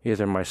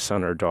either my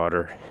son or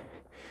daughter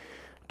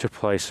to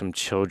play some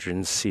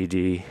children's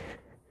CD.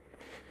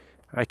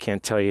 I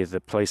can't tell you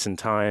the place and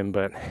time,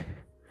 but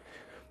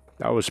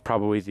that was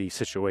probably the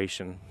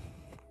situation.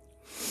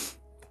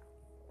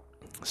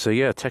 So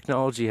yeah,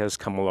 technology has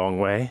come a long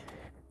way.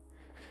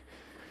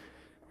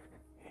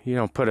 You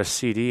don't put a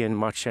CD in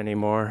much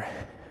anymore,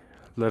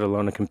 let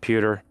alone a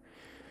computer.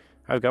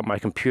 I've got my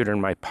computer in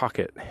my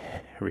pocket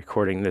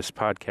recording this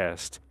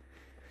podcast.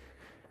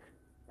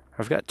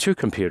 I've got 2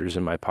 computers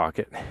in my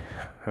pocket.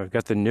 I've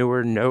got the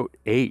newer Note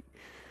 8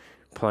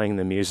 playing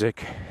the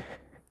music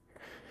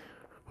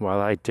while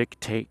I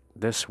dictate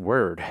this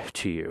word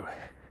to you.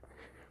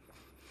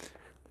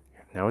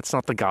 Now, it's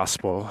not the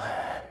gospel.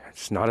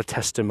 It's not a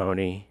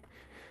testimony.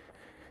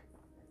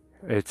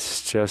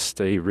 It's just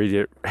a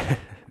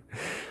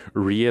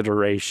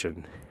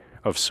reiteration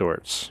of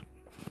sorts.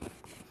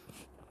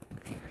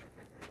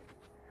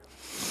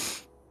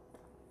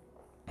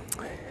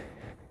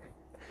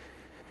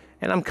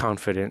 And I'm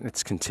confident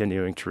it's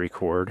continuing to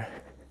record.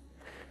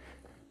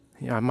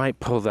 Yeah, I might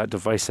pull that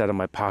device out of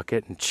my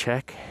pocket and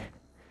check.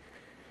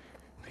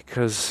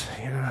 Because,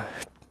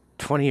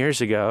 20 years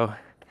ago,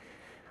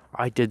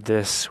 I did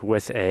this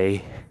with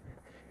a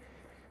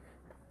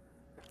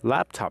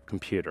laptop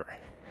computer.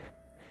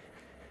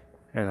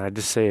 And I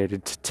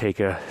decided to take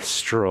a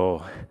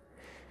stroll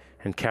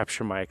and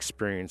capture my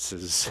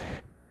experiences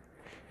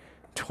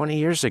 20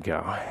 years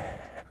ago.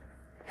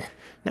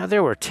 Now,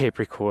 there were tape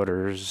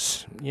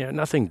recorders,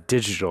 nothing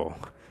digital,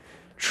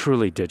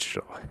 truly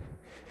digital.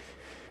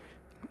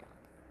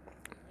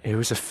 It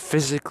was a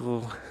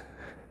physical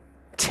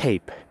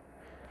tape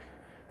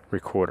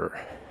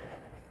recorder,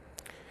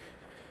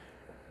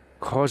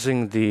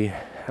 causing the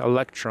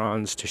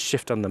electrons to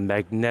shift on the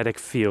magnetic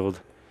field,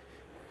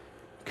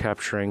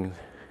 capturing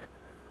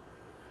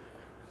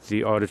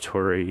the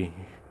auditory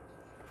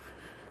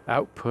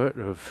output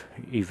of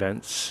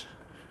events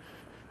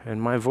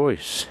and my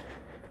voice.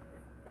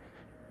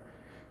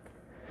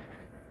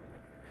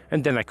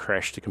 And then I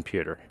crashed the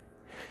computer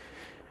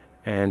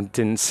and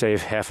didn't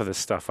save half of the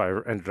stuff I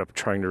ended up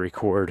trying to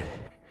record.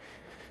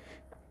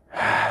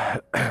 I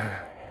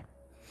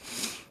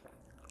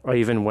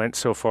even went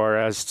so far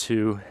as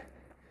to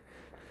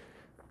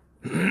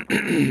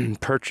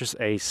purchase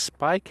a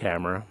spy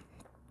camera,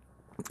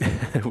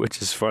 which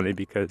is funny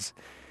because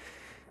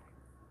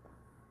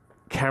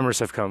cameras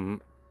have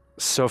come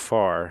so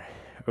far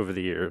over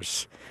the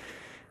years.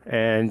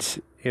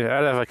 And,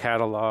 out of a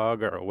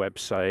catalog or a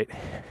website,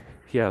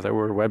 yeah, there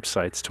were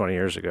websites 20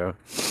 years ago.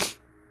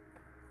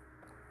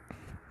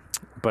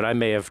 But I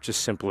may have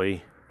just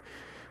simply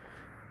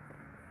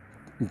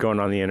gone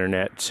on the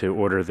internet to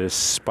order this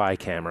spy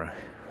camera,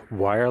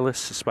 wireless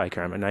spy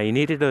camera. Now, you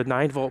needed a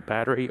 9-volt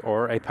battery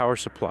or a power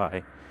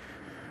supply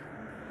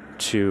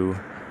to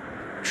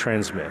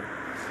transmit.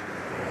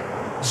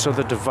 So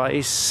the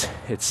device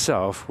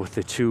itself, with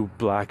the 2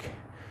 black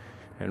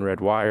and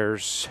red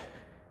wires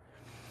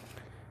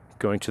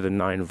going to the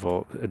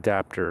 9-volt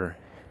adapter,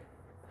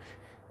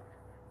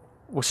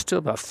 was still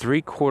about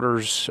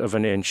 3/4 of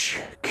an inch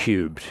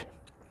cubed.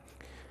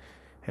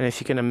 And if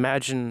you can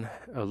imagine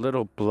a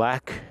little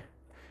black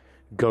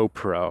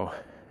GoPro,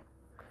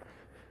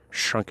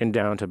 shrunken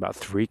down to about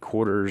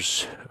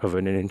 3/4 of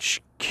an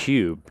inch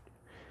cube.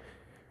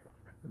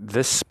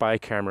 This spy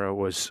camera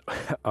was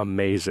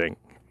amazing.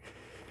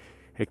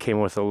 It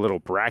came with a little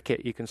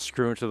bracket you can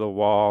screw into the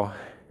wall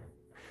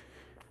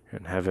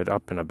and have it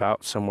up and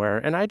about somewhere.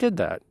 And I did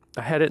that.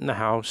 I had it in the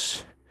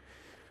house,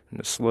 in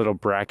this little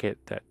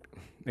bracket that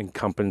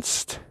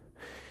encompassed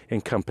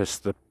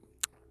the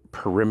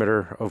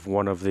perimeter of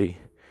one of the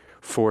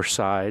 4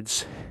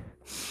 sides.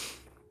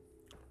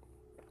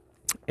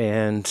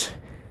 And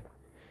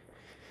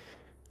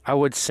I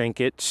would sync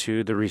it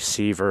to the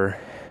receiver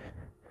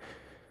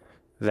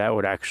that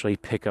would actually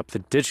pick up the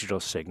digital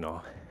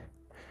signal.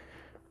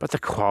 But the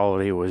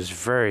quality was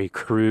very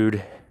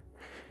crude.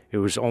 It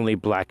was only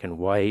black and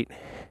white.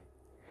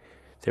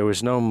 There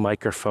was no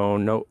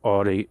microphone, no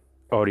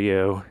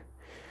audio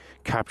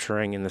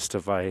capturing in this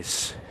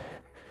device.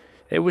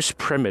 It was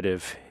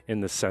primitive in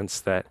the sense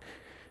that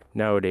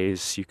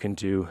nowadays you can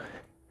do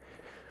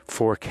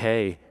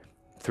 4K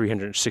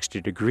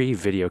 360-degree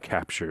video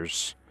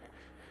captures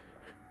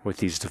with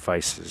these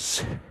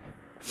devices,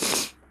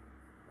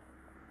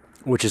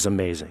 which is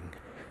amazing.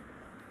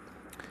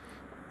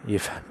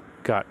 You've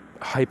got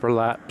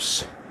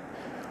hyperlapse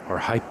or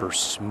hyper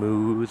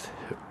smooth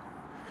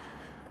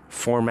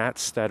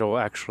formats that'll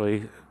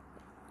actually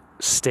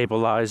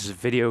stabilize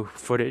video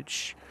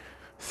footage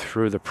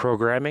through the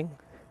programming.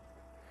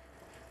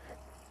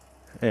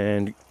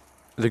 And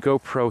the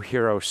GoPro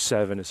Hero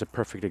 7 is a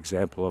perfect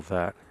example of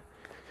that.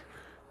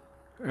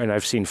 And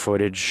I've seen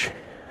footage,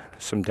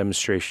 some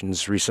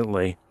demonstrations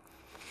recently.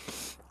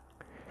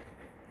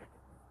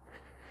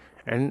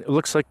 And it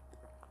looks like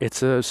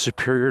it's a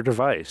superior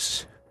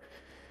device,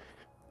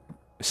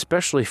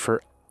 especially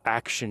for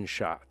action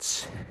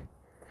shots.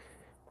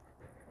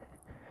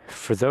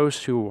 For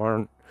those who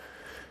want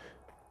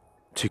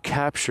to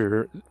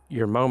capture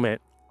your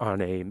moment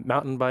on a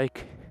mountain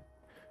bike,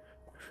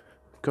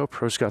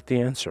 GoPro's got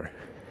the answer.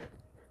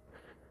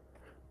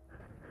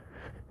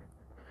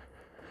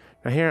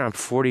 Now here I'm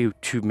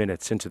 42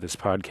 minutes into this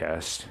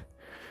podcast,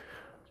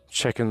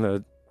 checking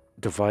the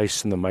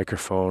device and the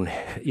microphone.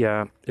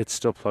 Yeah, it's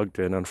still plugged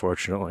in,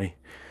 unfortunately.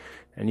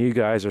 And you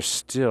guys are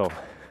still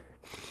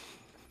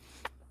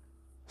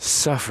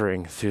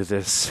suffering through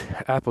this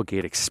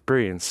Applegate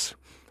experience.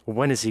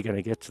 When is he going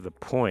to get to the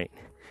point?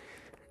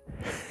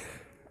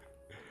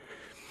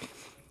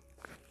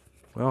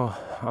 Well,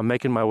 I'm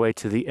making my way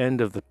to the end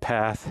of the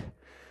path,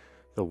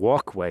 the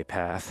walkway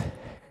path.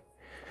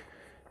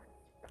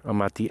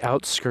 I'm at the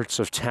outskirts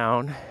of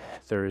town.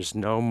 There is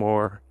no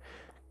more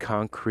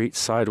concrete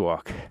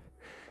sidewalk.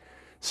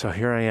 So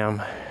here I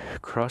am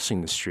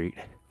crossing the street.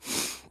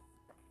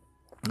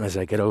 As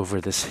I get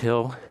over this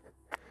hill,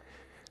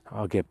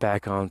 I'll get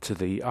back onto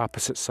the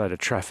opposite side of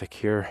traffic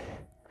here.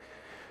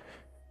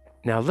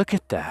 Now look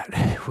at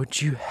that.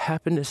 Would you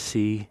happen to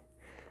see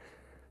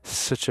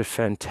such a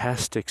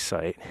fantastic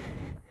sight?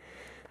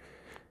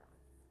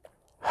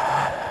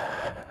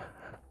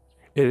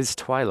 It is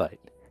twilight.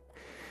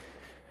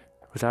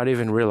 Without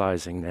even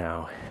realizing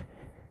now,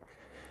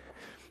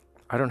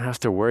 I don't have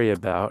to worry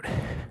about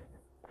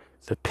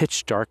the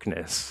pitch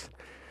darkness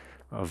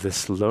of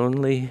this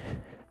lonely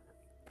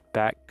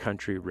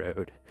backcountry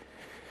road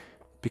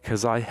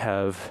because I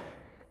have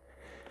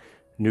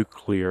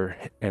nuclear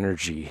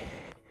energy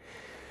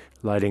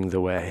lighting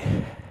the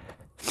way.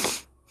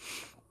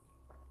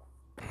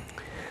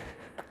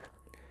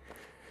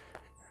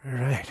 All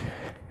right.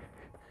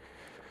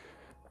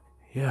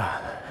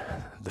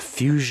 Yeah, the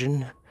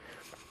fusion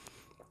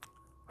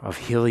of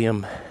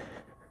helium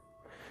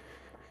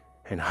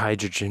and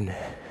hydrogen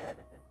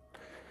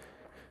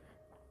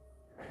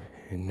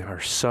in our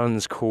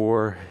sun's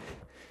core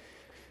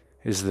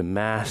is the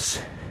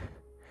mass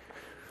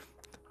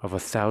of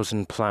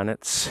 1,000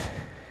 planets,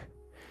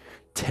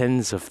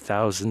 tens of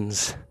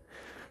thousands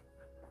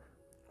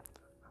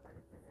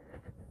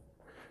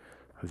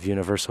of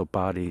universal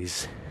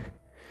bodies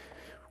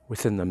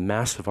within the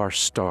mass of our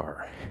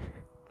star.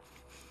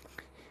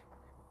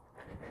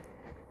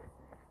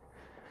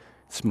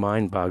 It's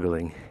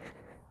mind-boggling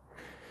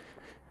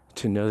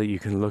to know that you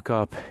can look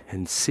up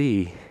and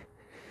see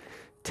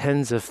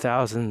tens of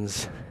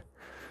thousands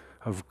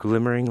of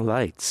glimmering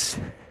lights.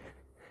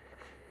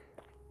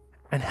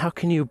 And how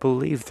can you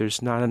believe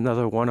there's not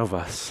another one of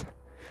us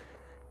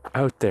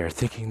out there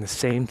thinking the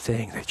same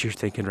thing that you're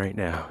thinking right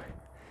now?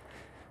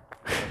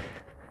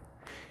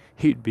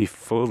 You'd be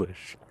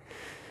foolish.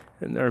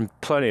 And there are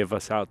plenty of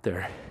us out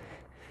there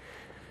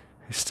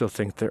who still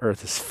think the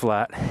earth is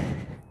flat.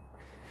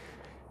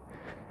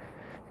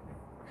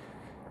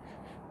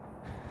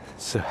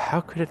 So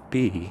how could it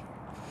be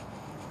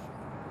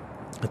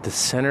at the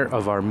center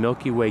of our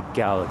Milky Way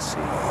galaxy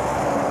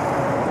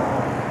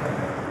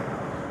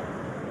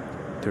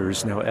there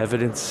is no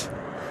evidence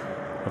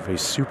of a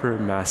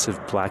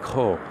supermassive black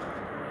hole?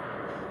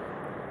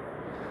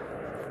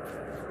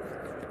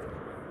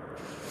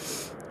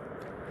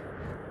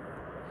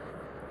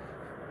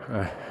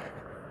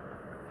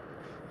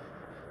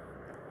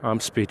 I'm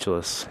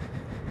speechless.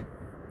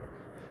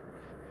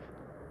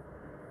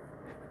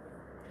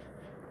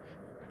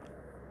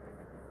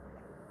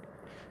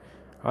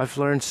 I've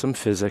learned some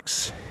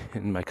physics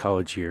in my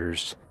college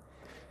years.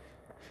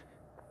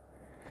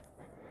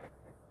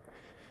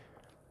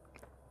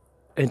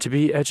 And to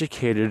be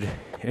educated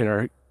in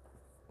our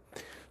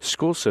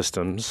school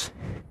systems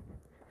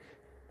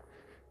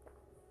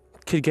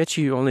could get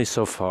you only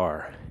so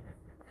far,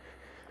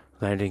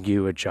 landing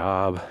you a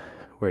job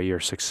where you're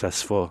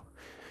successful.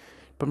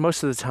 But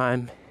most of the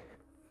time,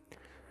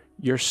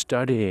 you're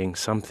studying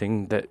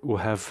something that will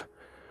have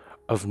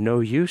of no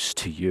use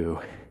to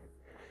you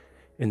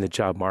in the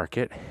job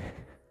market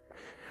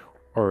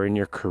or in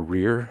your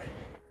career.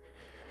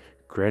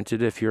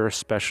 Granted, if you're a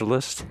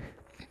specialist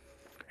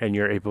and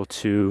you're able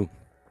to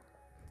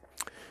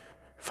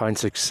find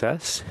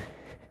success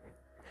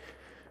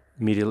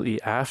immediately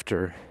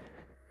after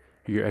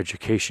your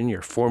education,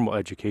 your formal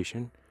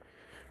education.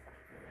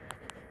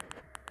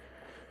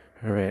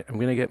 All right, I'm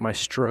gonna get my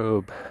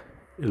strobe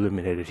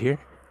illuminated here,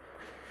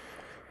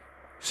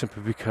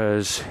 simply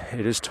because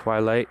it is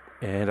twilight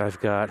and I've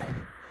got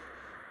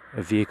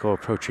a vehicle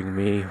approaching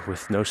me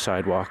with no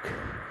sidewalk.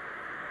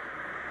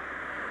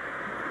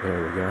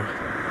 There we go.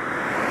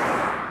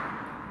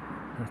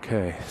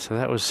 Okay, so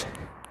that was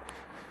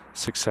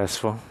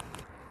successful.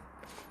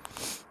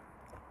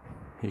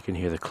 You can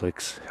hear the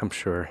clicks, I'm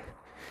sure.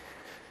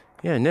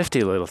 Yeah,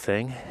 nifty little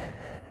thing.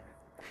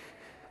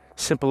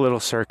 Simple little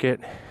circuit.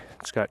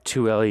 It's got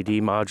 2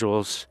 LED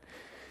modules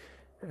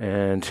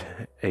and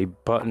a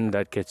button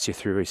that gets you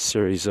through a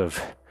series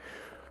of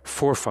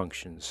 4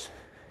 functions.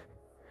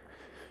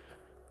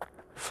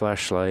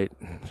 Flashlight,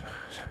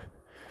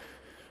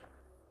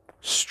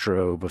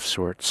 strobe of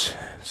sorts.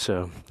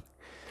 So,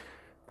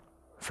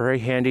 very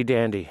handy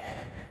dandy.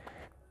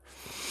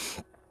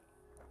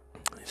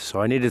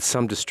 So I needed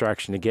some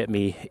distraction to get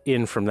me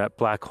in from that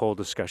black hole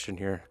discussion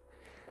here.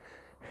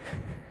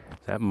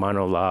 That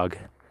monologue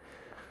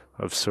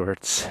of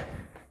sorts.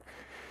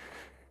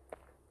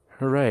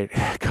 All right,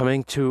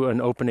 coming to an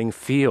opening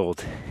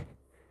field.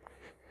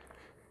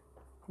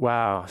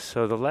 Wow,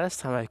 so the last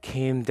time I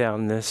came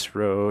down this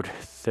road,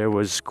 there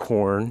was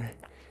corn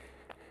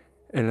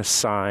and a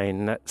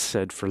sign that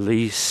said for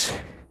lease.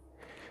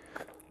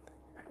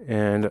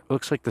 And it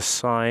looks like the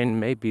sign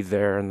may be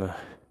there in the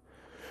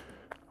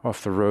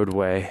off the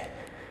roadway.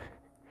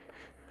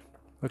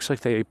 Looks like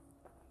they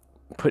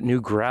put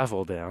new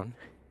gravel down,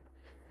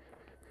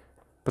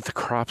 but the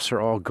crops are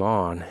all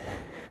gone.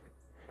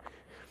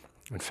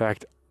 In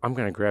fact, I'm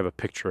gonna grab a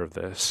picture of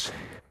this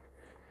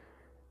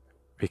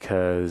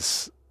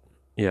because,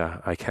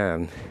 yeah, I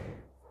can.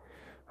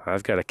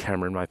 I've got a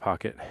camera in my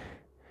pocket.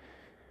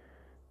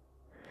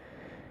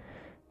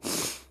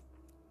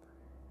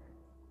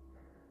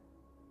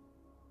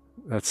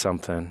 That's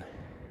something.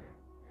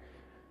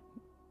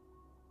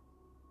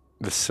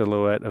 The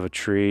silhouette of a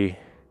tree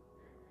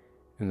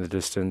in the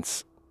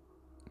distance.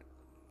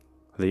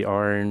 The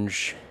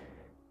orange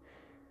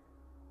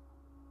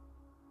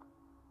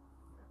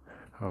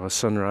of a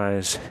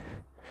sunrise,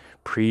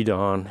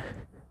 pre-dawn.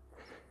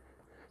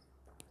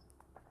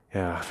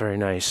 Yeah, very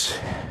nice.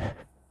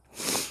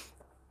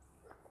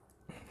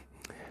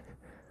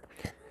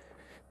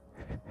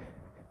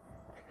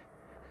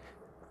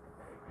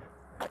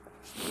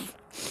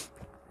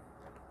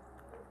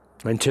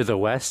 And to the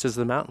west is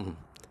the mountain.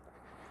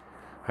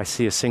 I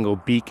see a single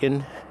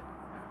beacon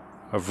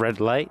of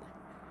red light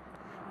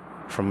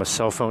from a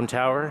cell phone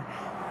tower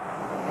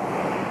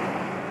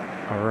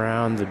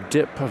around the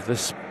dip of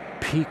this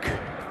peak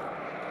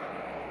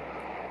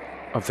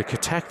of the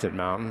Catoctin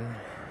Mountain,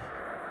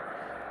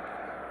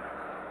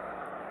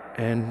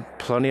 and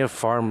plenty of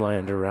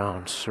farmland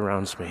around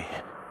surrounds me.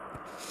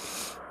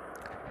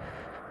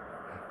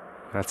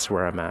 That's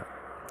where I'm at.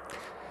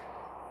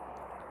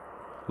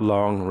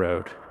 Long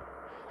road.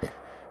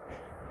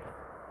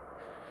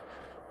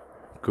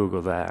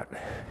 Google that.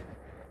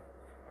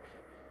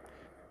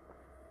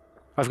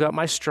 I've got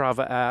my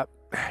Strava app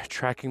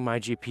tracking my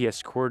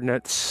GPS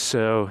coordinates,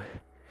 so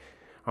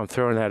I'm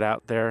throwing that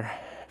out there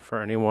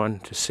for anyone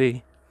to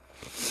see.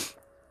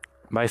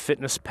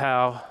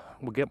 MyFitnessPal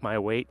will get my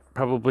weight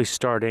probably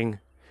starting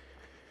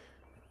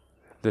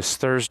this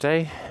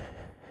Thursday.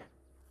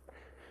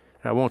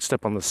 I won't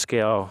step on the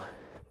scale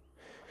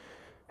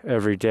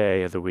every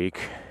day of the week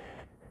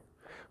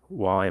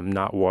while I'm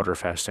not water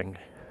fasting.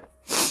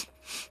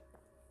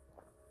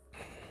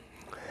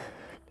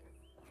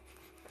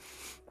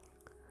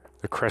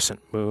 The crescent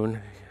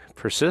moon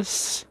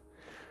persists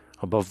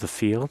above the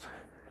field.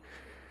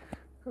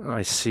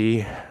 I see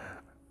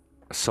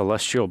a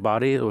celestial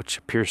body which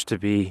appears to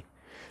be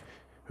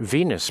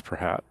Venus,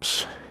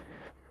 perhaps.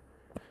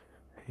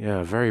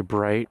 Yeah, very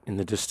bright in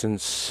the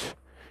distance,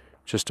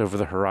 just over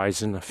the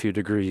horizon, a few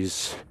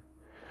degrees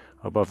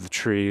above the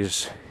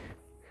trees.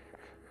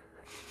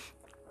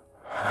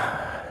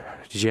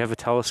 Did you have a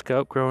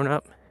telescope growing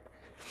up?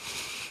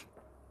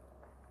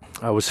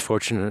 I was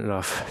fortunate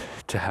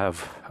enough to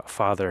have a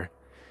father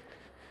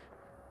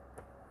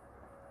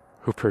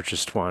who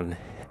purchased one,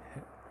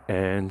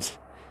 and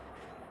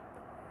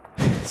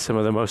some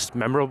of the most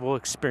memorable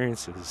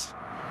experiences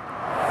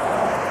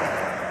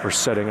were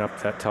setting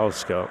up that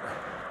telescope.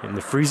 in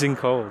the freezing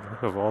cold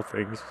of all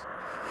things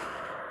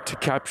to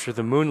capture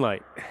the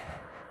moonlight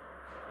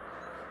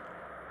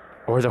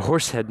or the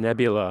Horsehead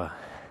Nebula.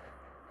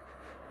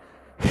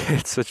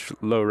 It's such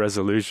low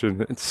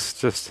resolution. It's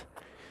just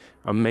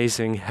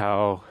amazing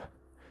how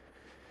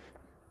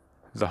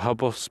the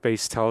Hubble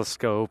Space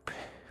Telescope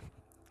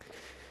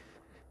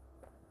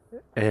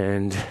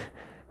and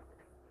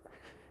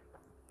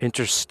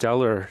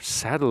interstellar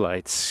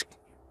satellites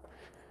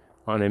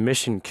on a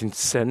mission can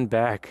send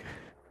back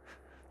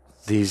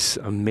these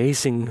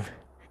amazing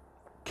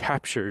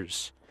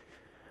captures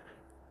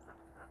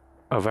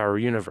of our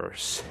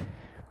universe.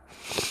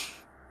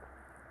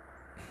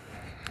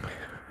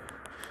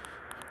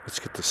 Let's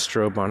get the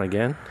strobe on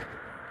again.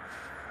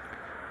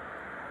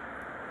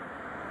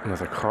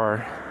 Another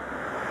car.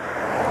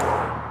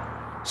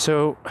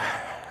 So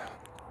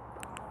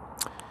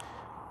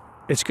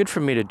it's good for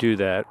me to do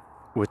that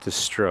with the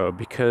strobe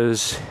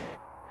because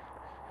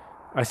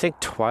I think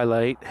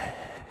twilight,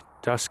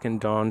 dusk and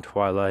dawn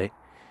twilight,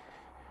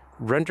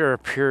 render a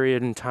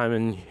period in time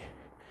in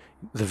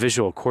the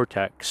visual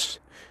cortex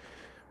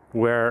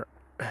where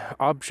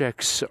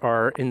objects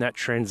are in that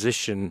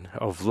transition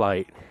of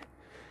light.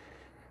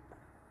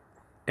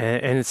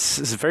 And it's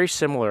very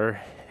similar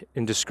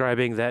in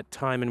describing that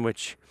time in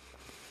which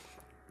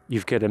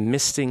you get a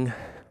misting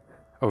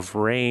of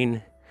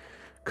rain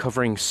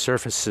covering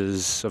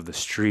surfaces of the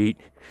street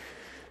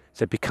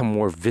that become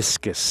more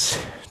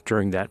viscous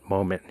during that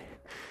moment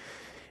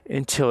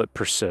until it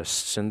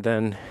persists, and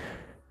then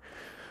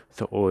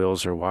the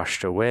oils are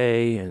washed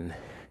away and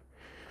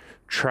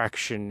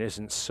traction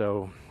isn't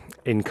so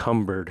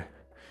encumbered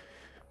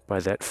by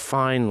that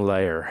fine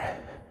layer,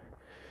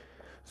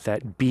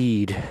 that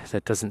bead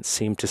that doesn't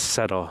seem to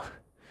settle,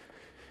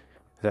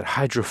 that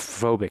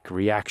hydrophobic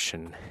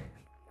reaction.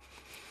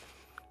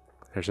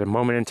 There's a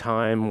moment in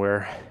time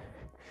where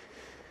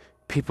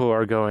people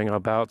are going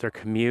about their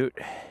commute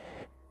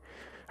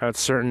at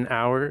certain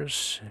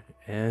hours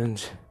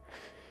and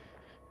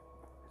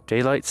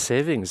daylight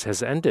savings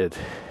has ended.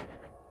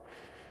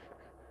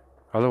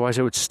 Otherwise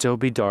it would still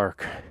be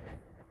dark.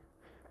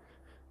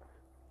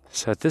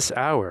 So at this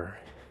hour,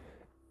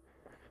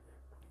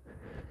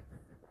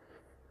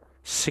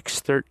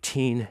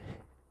 6:13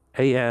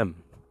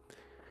 a.m.,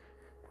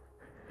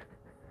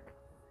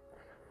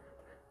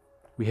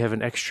 we have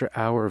an extra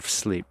hour of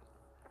sleep.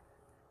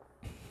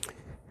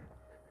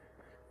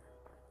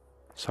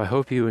 So I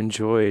hope you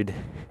enjoyed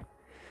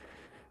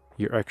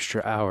your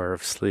extra hour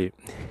of sleep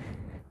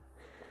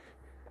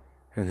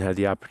and had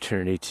the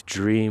opportunity to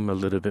dream a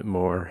little bit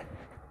more.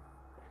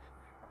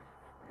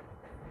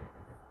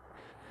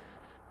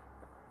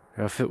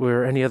 Now, if it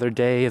were any other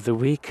day of the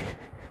week,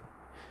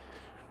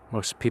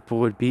 most people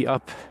would be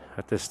up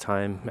at this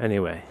time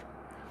anyway.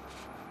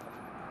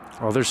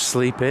 Others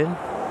sleep in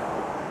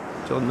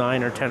till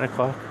 9 or 10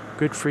 o'clock.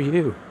 Good for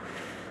you.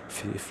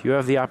 If you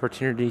have the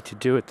opportunity to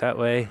do it that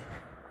way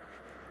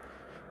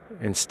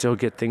and still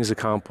get things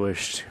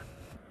accomplished,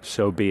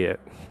 so be it.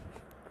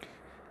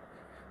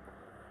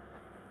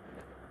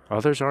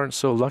 Others aren't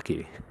so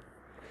lucky.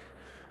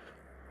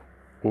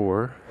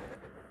 Or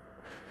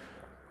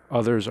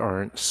others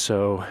aren't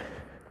so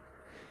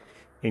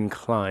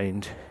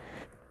inclined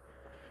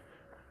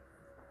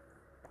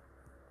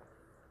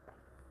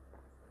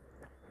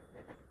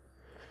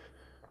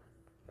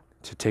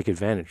to take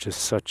advantage of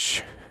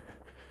such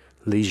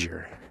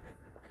leisure.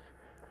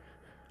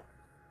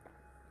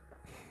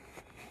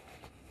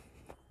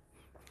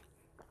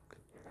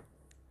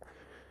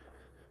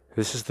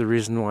 This is the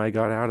reason why I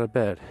got out of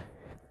bed,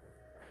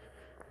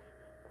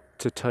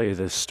 to tell you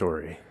this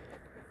story.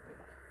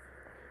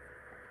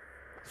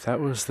 That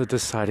was the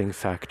deciding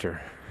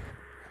factor.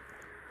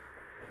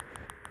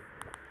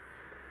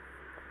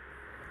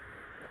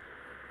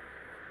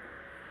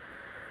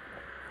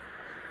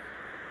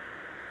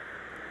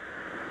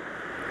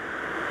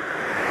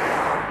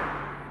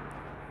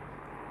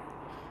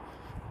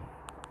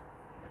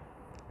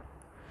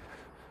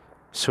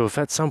 So if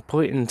at some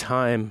point in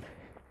time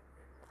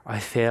I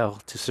fail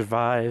to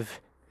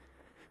survive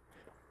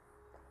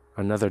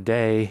another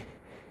day,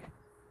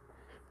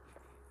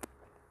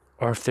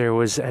 or if there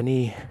was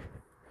any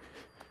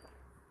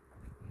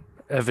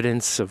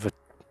evidence of an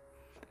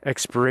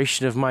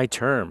expiration of my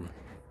term,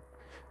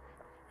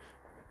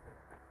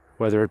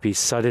 whether it be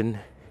sudden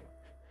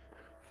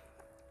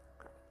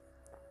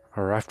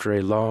or after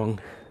a long,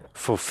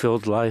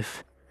 fulfilled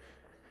life,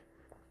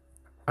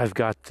 I've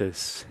got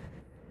this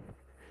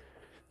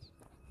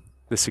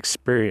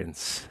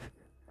experience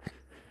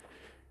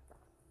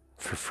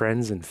for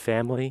friends and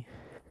family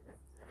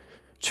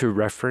to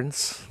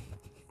reference,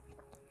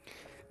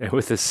 and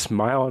with a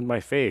smile on my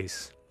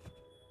face,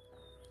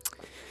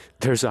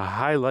 there's a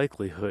high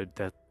likelihood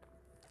that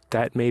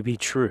that may be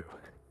true,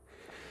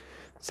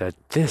 that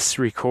this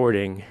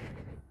recording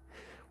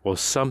will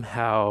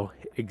somehow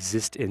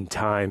exist in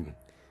time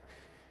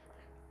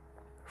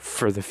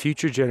for the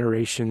future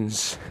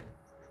generations,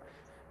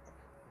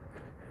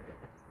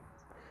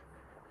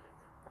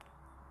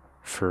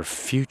 for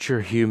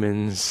future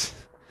humans,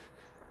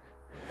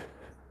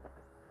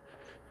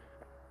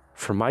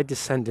 for my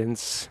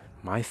descendants,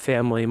 my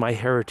family, my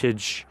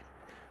heritage.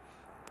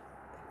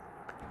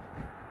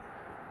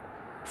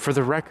 For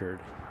the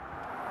record,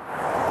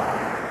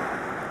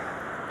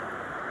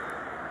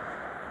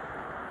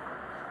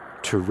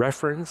 to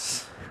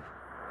reference,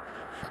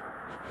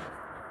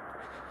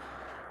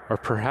 or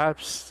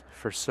perhaps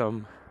for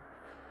some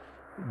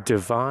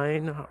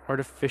divine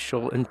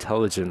artificial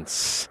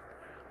intelligence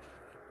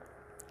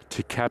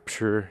to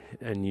capture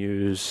and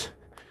use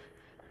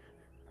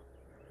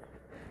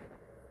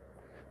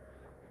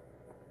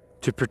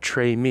to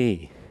portray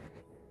me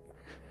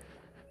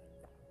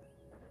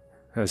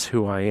as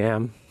who I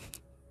am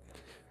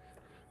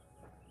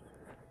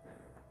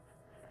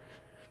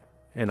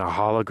in a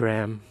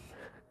hologram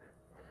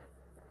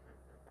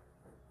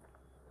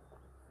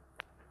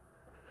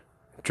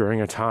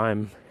during a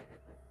time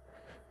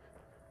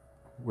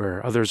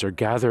where others are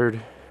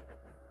gathered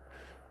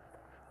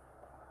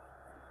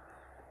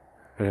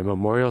at a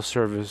memorial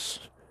service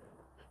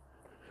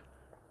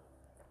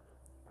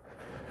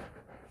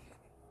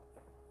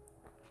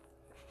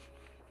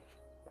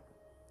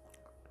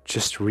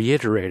just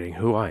reiterating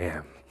who I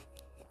am.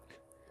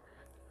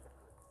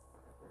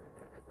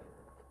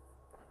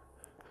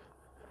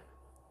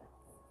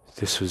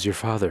 This was your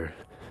father,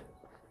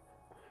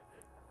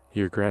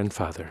 your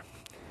grandfather,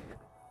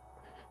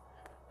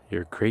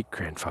 your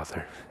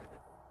great-grandfather.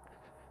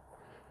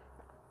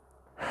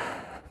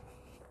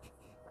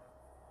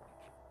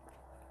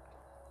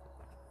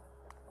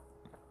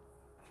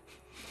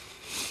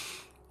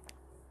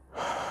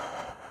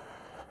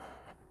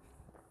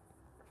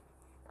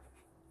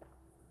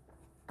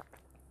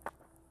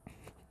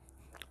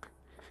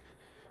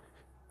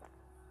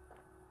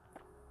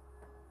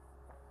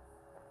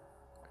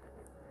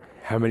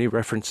 How many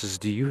references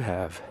do you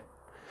have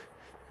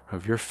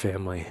of your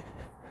family?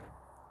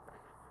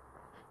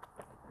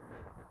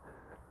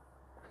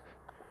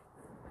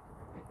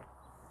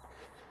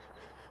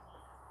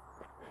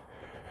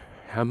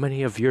 How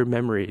many of your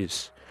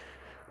memories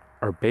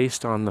are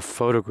based on the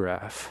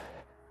photograph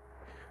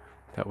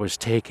that was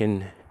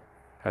taken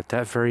at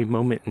that very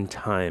moment in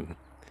time?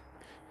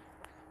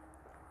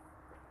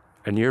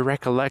 And your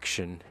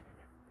recollection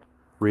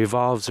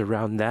revolves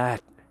around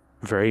that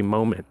very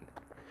moment.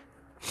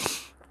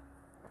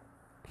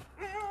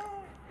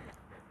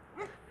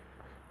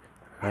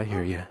 I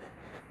hear you.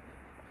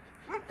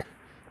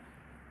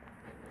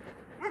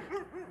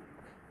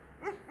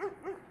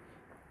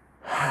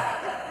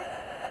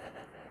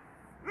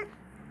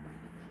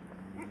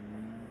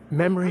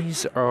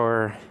 Memories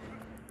are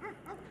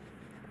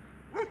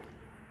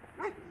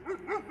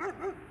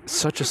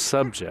such a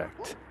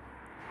subject.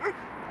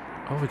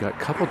 Oh, we got a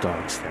couple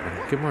dogs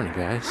there. Good morning,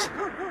 guys.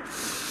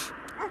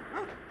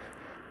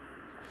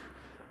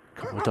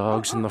 Couple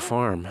dogs in the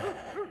farm.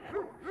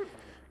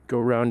 Go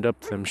round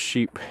up them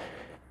sheep.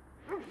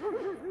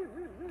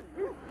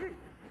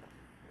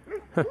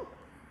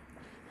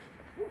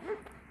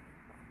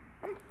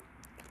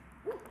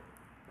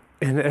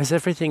 And as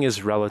everything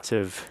is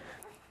relative,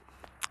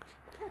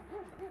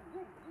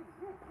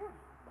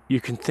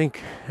 you can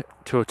think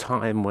to a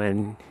time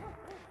when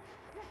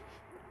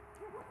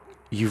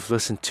you've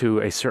listened to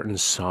a certain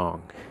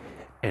song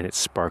and it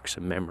sparks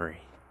a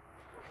memory.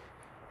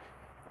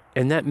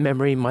 And that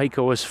memory might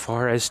go as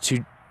far as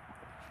to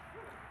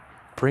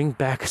bring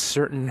back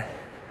certain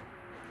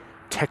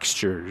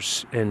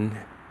textures and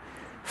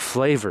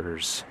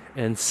flavors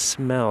and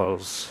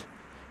smells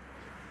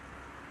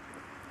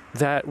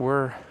that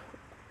were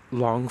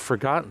long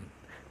forgotten.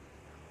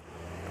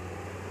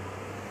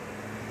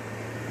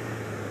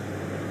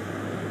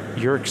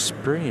 Your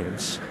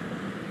experience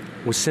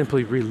was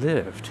simply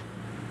relived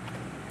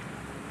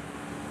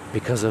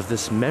because of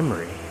this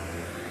memory,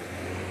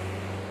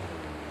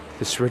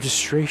 this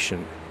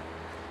registration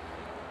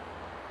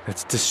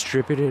that's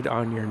distributed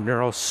on your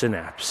neural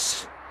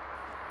synapse,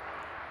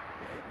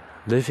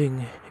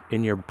 living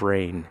in your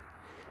brain.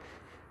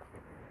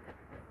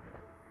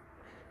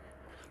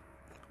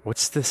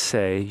 What's to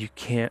say you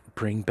can't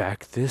bring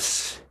back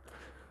this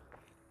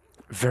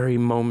very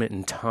moment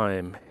in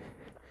time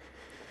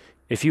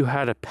if you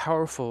had a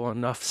powerful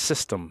enough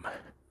system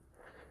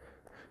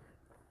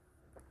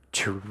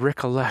to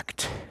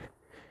recollect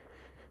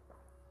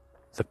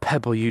the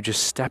pebble you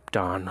just stepped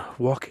on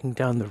walking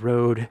down the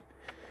road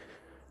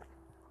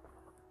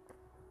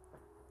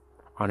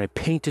on a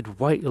painted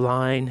white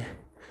line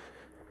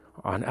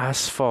on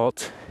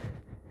asphalt,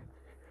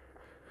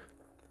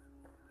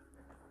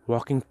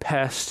 walking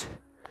past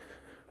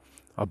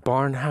a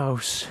barn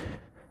house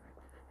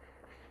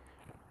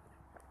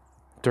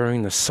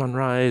during the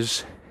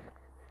sunrise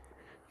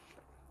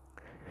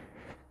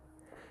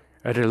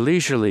at a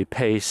leisurely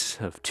pace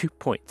of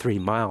 2.3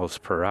 miles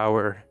per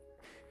hour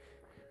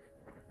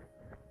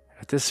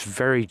at this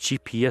very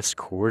GPS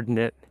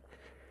coordinate.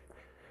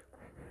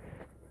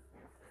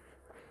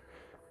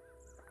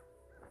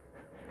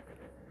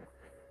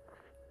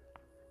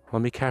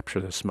 Let me capture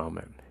this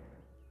moment.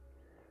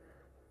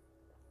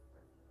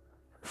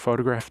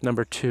 Photograph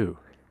number 2.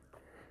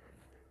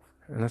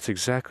 And that's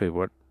exactly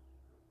what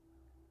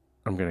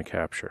I'm going to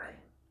capture.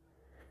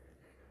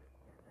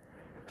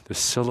 The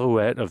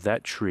silhouette of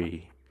that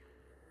tree,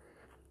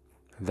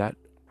 that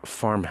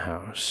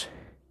farmhouse.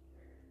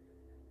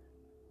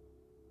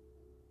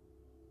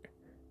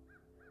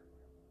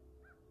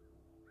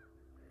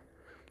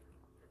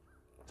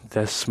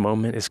 This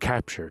moment is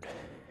captured.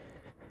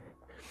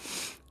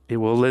 It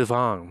will live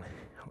on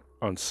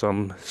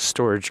some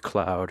storage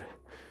cloud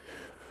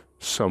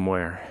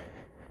somewhere.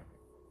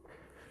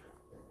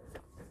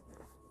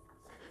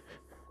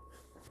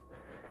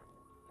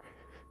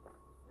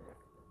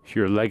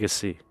 Your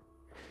legacy.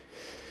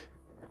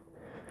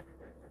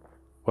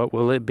 What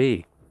will it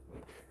be?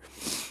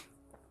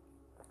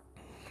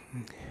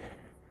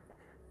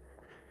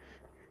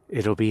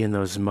 It'll be in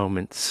those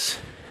moments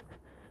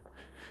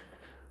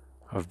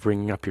of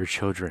bringing up your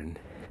children,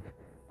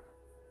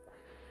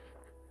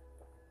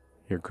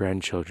 your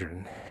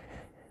grandchildren,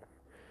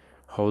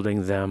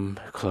 holding them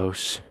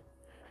close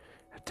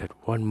at that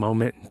one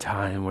moment in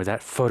time where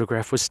that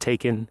photograph was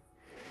taken.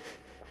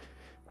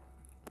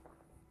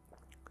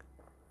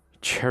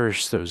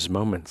 Cherish those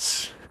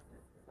moments.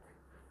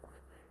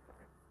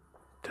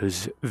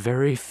 Those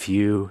very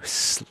few,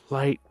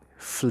 slight,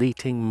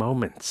 fleeting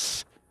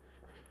moments.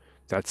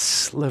 That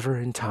sliver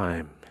in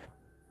time.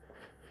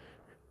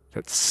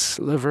 That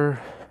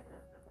sliver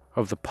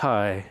of the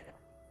pie.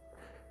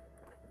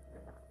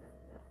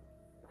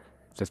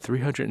 The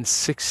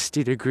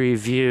 360-degree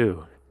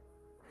view.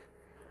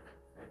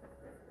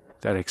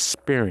 That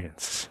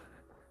experience.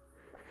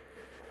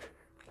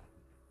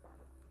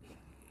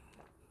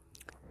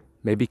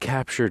 May be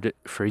captured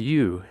for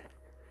you,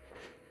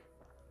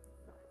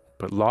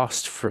 but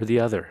lost for the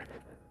other.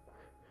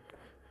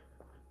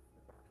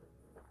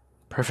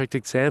 Perfect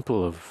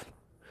example of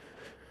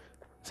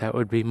that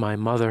would be my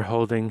mother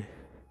holding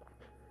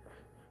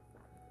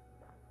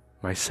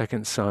my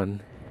second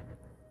son.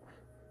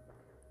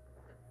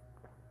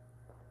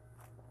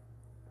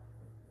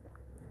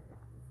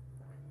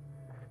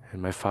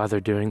 And my father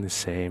doing the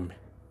same.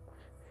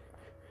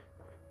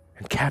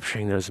 And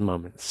capturing those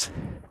moments.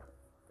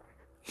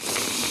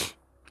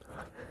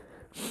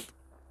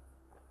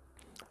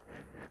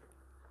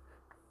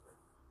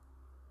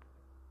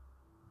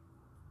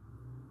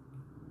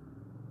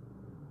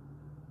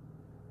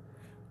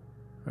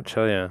 I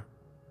tell you,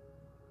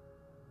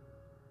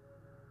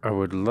 I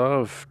would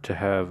love to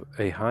have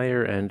a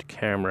higher end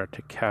camera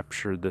to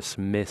capture this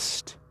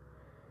mist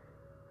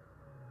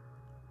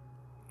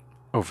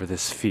over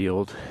this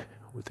field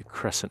with the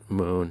crescent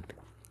moon.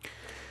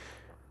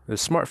 The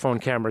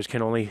smartphone cameras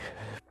can only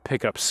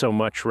pick up so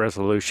much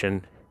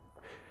resolution.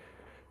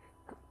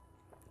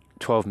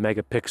 12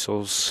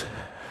 megapixels.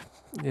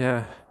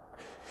 Yeah,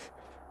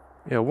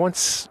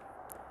 once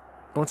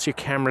your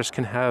cameras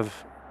can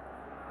have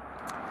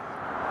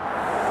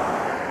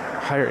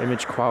higher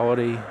image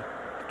quality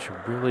to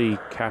really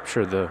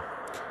capture the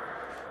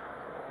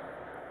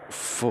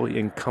fully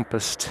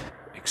encompassed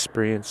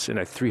experience in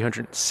a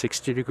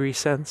 360-degree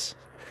sense.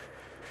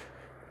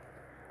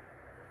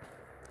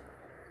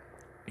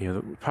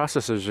 The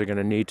processors are going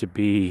to need to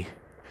be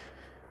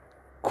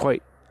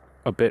quite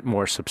a bit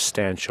more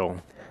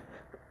substantial.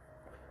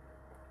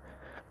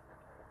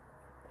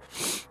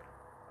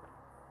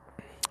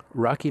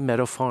 Rocky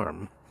Meadow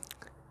Farm,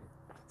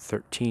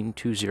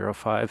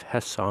 13205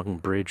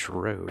 Hessong Bridge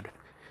Road.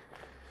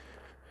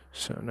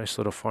 So, nice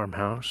little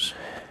farmhouse.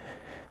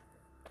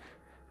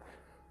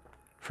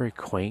 Very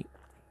quaint,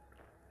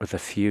 with a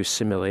few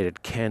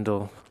simulated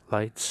candle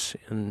lights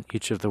in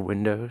each of the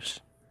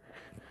windows.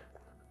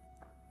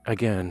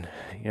 Again,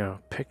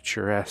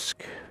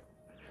 picturesque,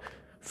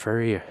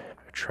 very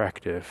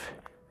attractive.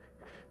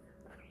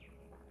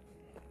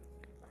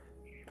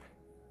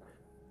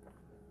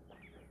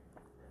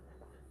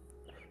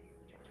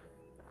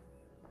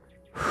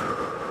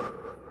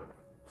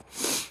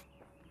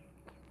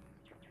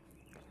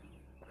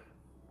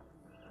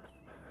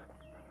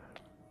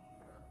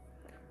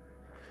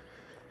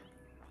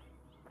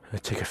 I'll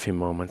take a few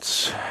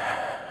moments.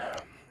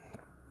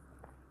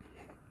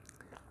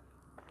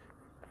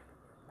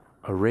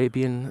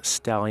 Arabian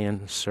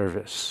Stallion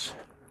Service.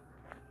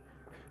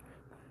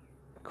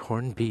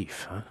 Corned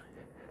beef, huh?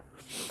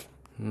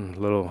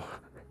 Little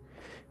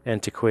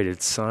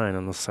antiquated sign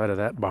on the side of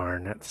that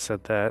barn that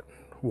said that.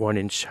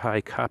 1-inch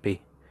high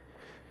copy.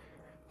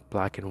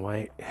 Black and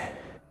white.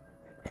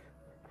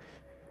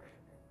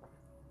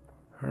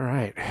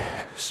 Alright,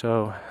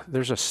 so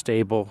there's a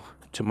stable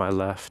to my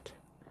left.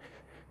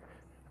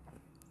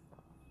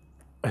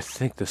 I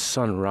think the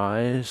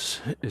sunrise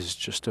is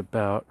just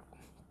about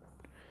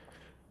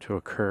to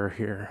occur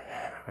here.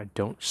 I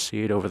don't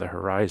see it over the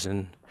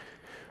horizon,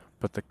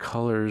 but the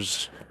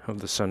colors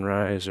of the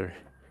sunrise are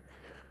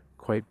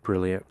quite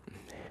brilliant.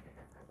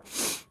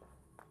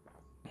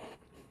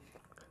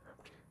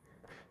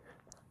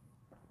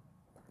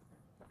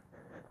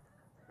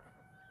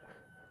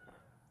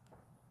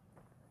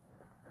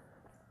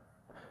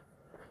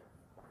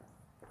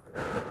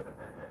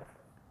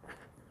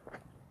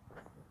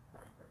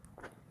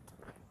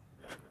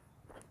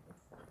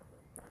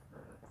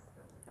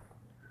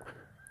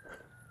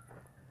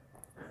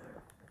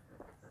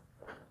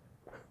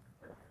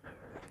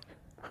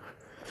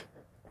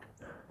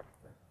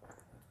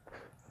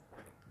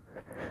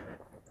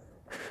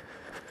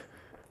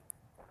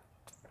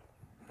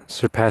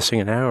 surpassing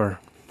an hour.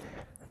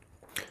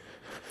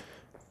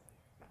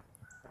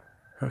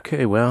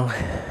 Okay, well,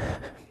 I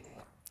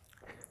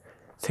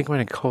think I'm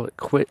going to call it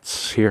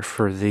quits here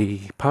for the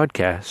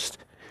podcast.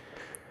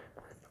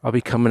 I'll be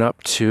coming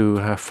up to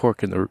a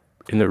fork in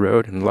the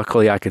road, and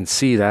luckily I can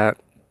see that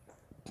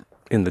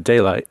in the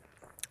daylight.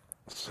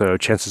 So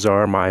chances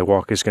are my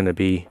walk is going to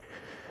be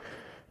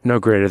no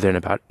greater than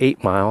about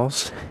 8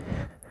 miles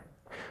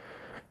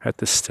at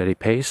this steady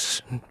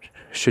pace.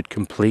 Should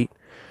complete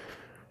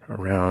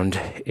around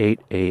 8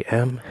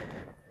 a.m.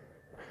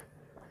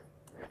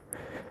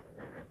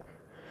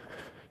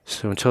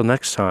 So until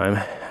next time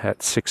at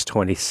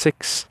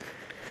 6:26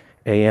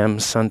 a.m.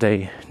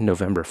 Sunday,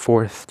 November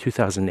 4th,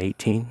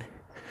 2018,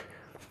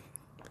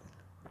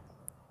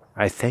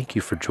 I thank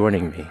you for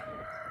joining me.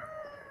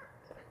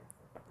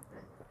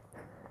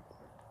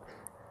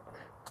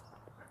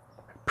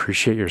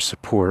 Appreciate your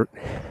support.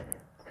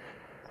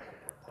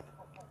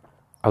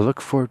 I look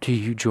forward to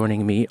you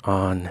joining me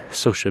on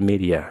social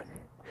media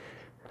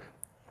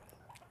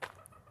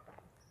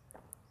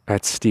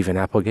at Stephen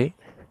Applegate,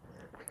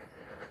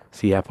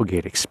 The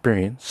Applegate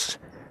Experience.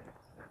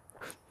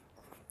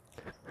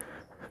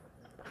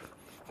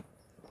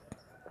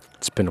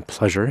 It's been a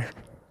pleasure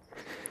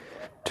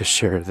to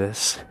share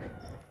this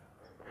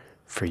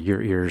for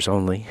your ears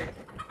only.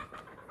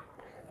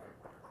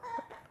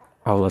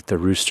 I'll let the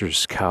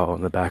roosters cow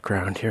in the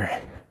background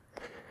here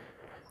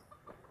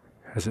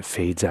as it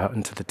fades out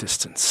into the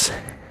distance.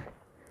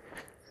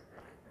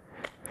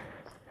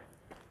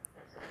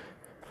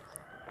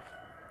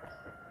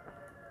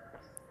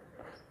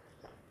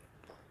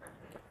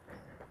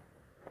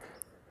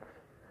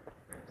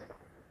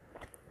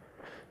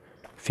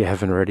 If you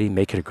haven't already,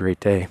 make it a great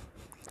day.